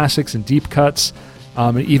 16-bit classics and deep cuts.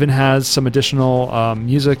 It even has some additional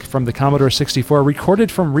music from the Commodore 64,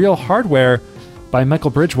 recorded from real hardware by Michael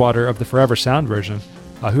Bridgewater of the Forever Sound version,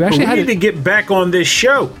 who actually had to get back on this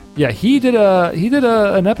show. Yeah, he did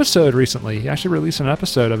an episode recently. He actually released an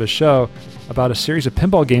episode of his show about a series of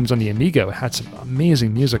pinball games on the Amiga. It had some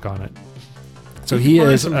amazing music on it. So he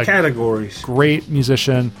is some categories. Great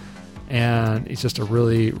musician, and he's just a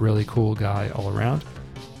really, really cool guy all around.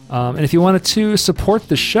 And if you wanted to support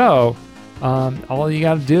the show, all you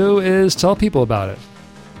got to do is tell people about it.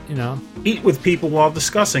 You know, eat with people while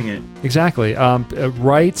discussing it. Exactly.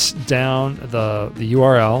 Write down the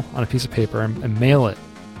URL on a piece of paper and mail it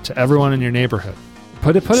to everyone in your neighborhood.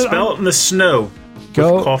 Spell it in the snow.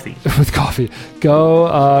 With coffee. With coffee.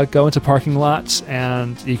 Go into parking lots,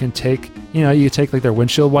 and you can take like their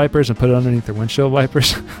windshield wipers and put it underneath their windshield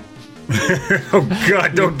wipers. Oh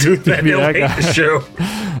God! Don't do that. They'll hate the show.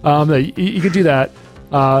 You can do that.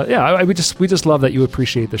 We just love that you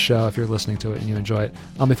appreciate the show if you're listening to it and you enjoy it.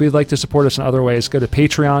 If you'd like to support us in other ways, go to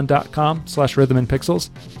patreon.com/Rhythm and Pixels.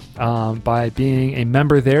 By being a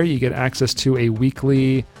member there, you get access to a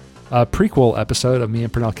weekly prequel episode of me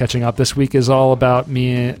and Pernell catching up. This week is all about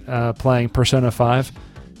me playing Persona 5,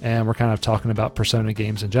 and we're kind of talking about Persona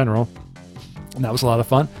games in general. And that was a lot of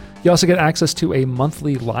fun. You also get access to a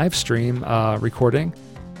monthly live stream recording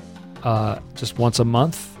just once a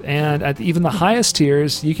month. And at even the highest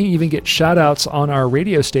tiers, you can even get shout-outs on our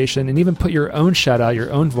radio station and even put your own shout-out,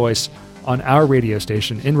 your own voice on our radio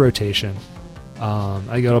station in rotation.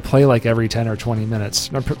 I go to play like every 10 or 20 minutes.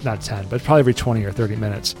 Not 10, but probably every 20 or 30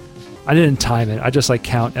 minutes. I didn't time it. I just like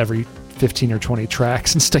count every 15 or 20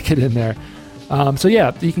 tracks and stick it in there. So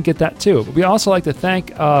yeah, you can get that too. But we also like to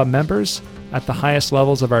thank members at the highest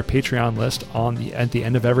levels of our Patreon list at the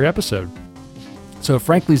end of every episode. So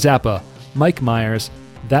Frankly Zappa, Mike Myers,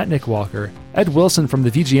 That Nick Walker, Ed Wilson from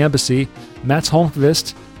the VG Embassy, Mats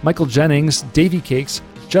Holmqvist, Michael Jennings, Davey Cakes,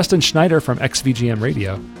 Justin Schneider from XVGM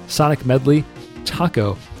Radio, Sonic Medley,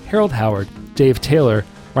 Taco, Harold Howard, Dave Taylor,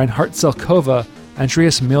 Reinhard Zelkova,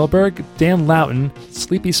 Andreas Milberg, Dan Loughton,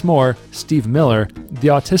 Sleepy S'more, Steve Miller, The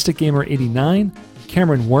Autistic Gamer 89,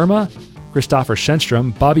 Cameron Worma, Christopher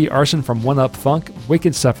Shenstrom, Bobby Arson from One Up Funk,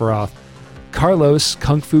 Wicked Sephiroth, Carlos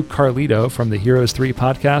Kung Fu Carlito from the Heroes 3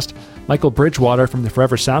 podcast, Michael Bridgewater from the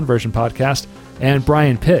Forever Sound Version podcast, and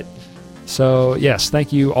Brian Pitt. So yes,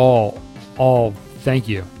 thank you all, thank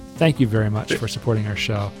you. Thank you very much for supporting our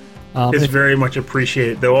show. It's very much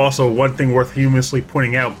appreciated. Though also, one thing worth humorously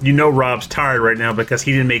pointing out, Rob's tired right now because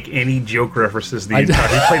he didn't make any joke references the entire time.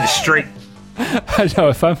 He played it straight. I know,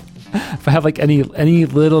 if I have like any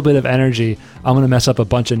little bit of energy, I'm going to mess up a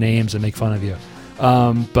bunch of names and make fun of you.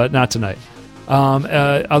 But not tonight.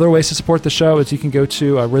 Other ways to support the show is you can go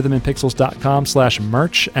to rhythmandpixels.com/merch,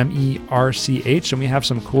 MERCH, and we have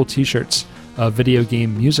some cool t-shirts, video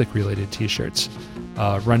game music related t-shirts.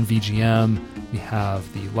 Run VGM, we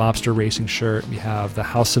have the Lobster Racing shirt, we have the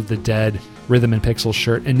House of the Dead Rhythm and Pixels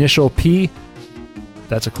shirt, Initial P,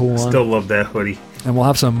 that's a cool one. Still love that hoodie. And we'll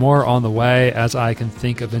have some more on the way as I can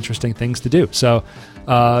think of interesting things to do. So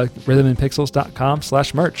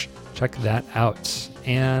rhythmandpixels.com/merch. Check that out.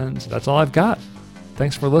 And that's all I've got.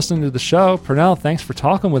 Thanks for listening to the show. Pernell, thanks for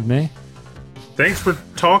talking with me. Thanks for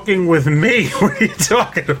talking with me. What are you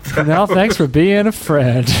talking about? Pernell, thanks for being a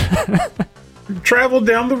friend. Travel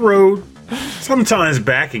down the road. Sometimes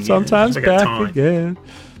back again. Sometimes back again.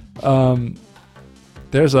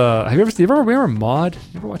 There's a... Have you ever remember Maude?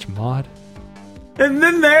 You ever watch Maude? And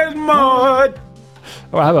then there's Maude.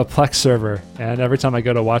 Oh, I have a Plex server, and every time I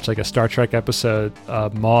go to watch like a Star Trek episode,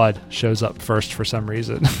 Maude shows up first for some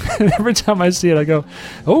reason. And every time I see it, I go,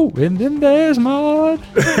 "Oh, and then there's Maude."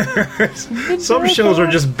 Some shows are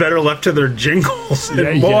just better left to their jingles,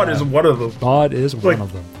 and Maude is one of them. Maude is one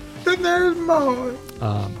of them. Then there's Maude.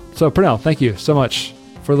 So, Pernell, thank you so much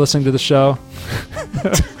for listening to the show.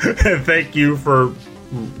 Thank you for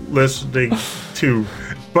listening to,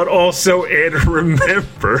 but also, and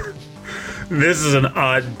remember. This is an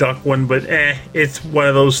odd duck one, but it's one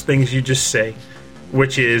of those things you just say,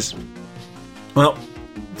 which is, well,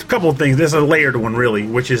 it's a couple of things. This is a layered one, really,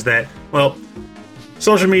 which is that, well,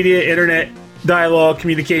 social media, internet, dialogue,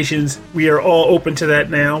 communications, we are all open to that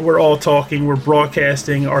now. We're all talking, we're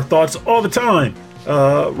broadcasting our thoughts all the time.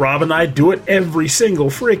 Rob and I do it every single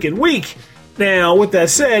freaking week. Now, with that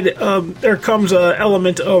said, there comes an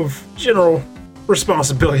element of general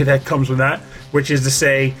responsibility that comes with that, which is to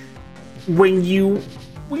say, when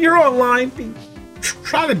you're online,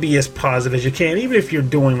 try to be as positive as you can, even if you're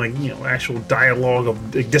doing like, actual dialogue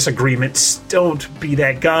of disagreements. Don't be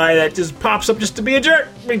that guy that just pops up just to be a jerk,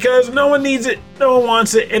 because no one needs it, no one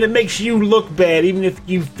wants it, and it makes you look bad even if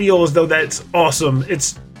you feel as though that's awesome.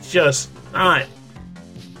 It's just not.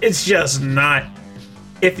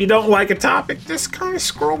 If you don't like a topic, just kind of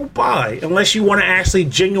scroll by, unless you want to actually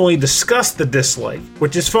genuinely discuss the dislike,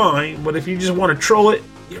 which is fine. But if you just want to troll it,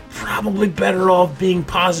 you're probably better off being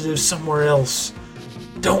positive somewhere else.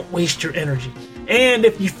 Don't waste your energy. And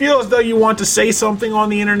if you feel as though you want to say something on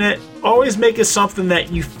the internet, always make it something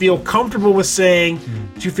that you feel comfortable with saying,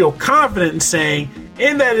 that you feel confident in saying,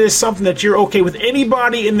 and that it is something that you're okay with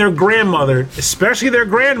anybody and their grandmother, especially their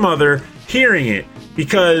grandmother, hearing it.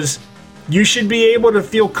 Because you should be able to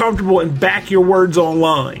feel comfortable and back your words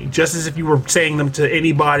online, just as if you were saying them to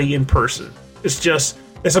anybody in person.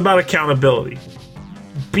 It's about accountability.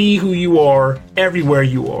 Be who you are everywhere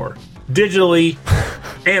you are. Digitally,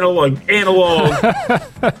 analog, everywhere.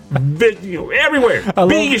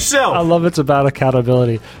 Be yourself. I love it's about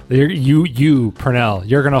accountability. You, Pernell,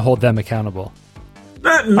 you're gonna hold them accountable.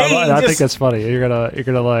 Not me. I think that's funny. You're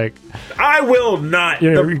gonna like. I will not.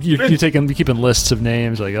 You're keeping lists of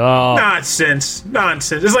names like nonsense.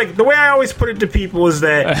 It's like the way I always put it to people is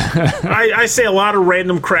that I say a lot of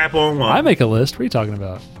random crap online. I make a list. What are you talking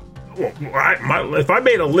about? Well, if I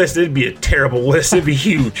made a list, it'd be a terrible list. It'd be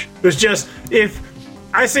huge. It's just if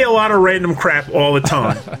I say a lot of random crap all the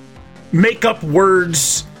time, make up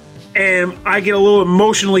words. And I get a little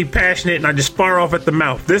emotionally passionate and I just fire off at the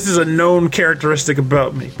mouth. This is a known characteristic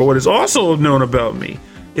about me. But what is also known about me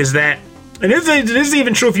is that, and this is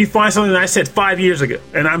even true if you find something that I said 5 years ago,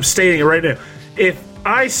 and I'm stating it right now. If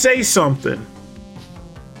I say something,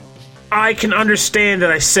 I can understand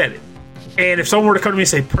that I said it. And if someone were to come to me and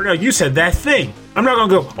say, Pernell, you said that thing, I'm not going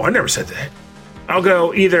to go, oh, I never said that. I'll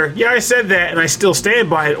go either, yeah, I said that and I still stand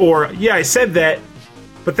by it, or yeah, I said that,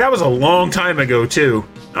 but that was a long time ago too.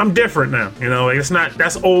 I'm different now,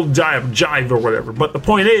 that's old jive or whatever. But the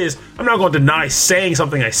point is, I'm not going to deny saying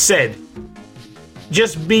something I said.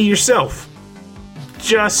 Just be yourself.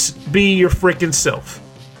 Just be your freaking self.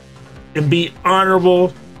 And be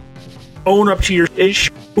honorable. Own up to your own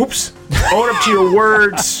up to your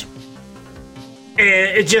words.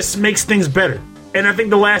 And it just makes things better. And I think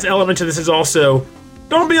the last element to this is also,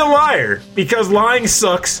 don't be a liar, because lying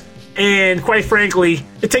sucks. And quite frankly,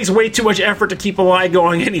 it takes way too much effort to keep a lie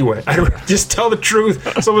going anyway. I'd just tell the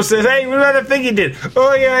truth. Someone says, hey, what did I think you did?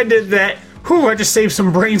 Oh, yeah, I did that. Whew, I just saved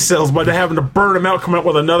some brain cells by having to burn them out, come up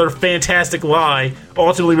with another fantastic lie,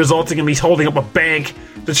 ultimately resulting in me holding up a bank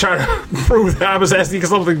to try to prove that I was asking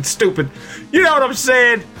something stupid. You know what I'm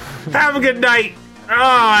saying? Have a good night. Oh,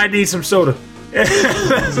 I need some soda.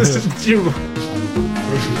 This is beautiful.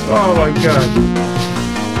 Oh, my God.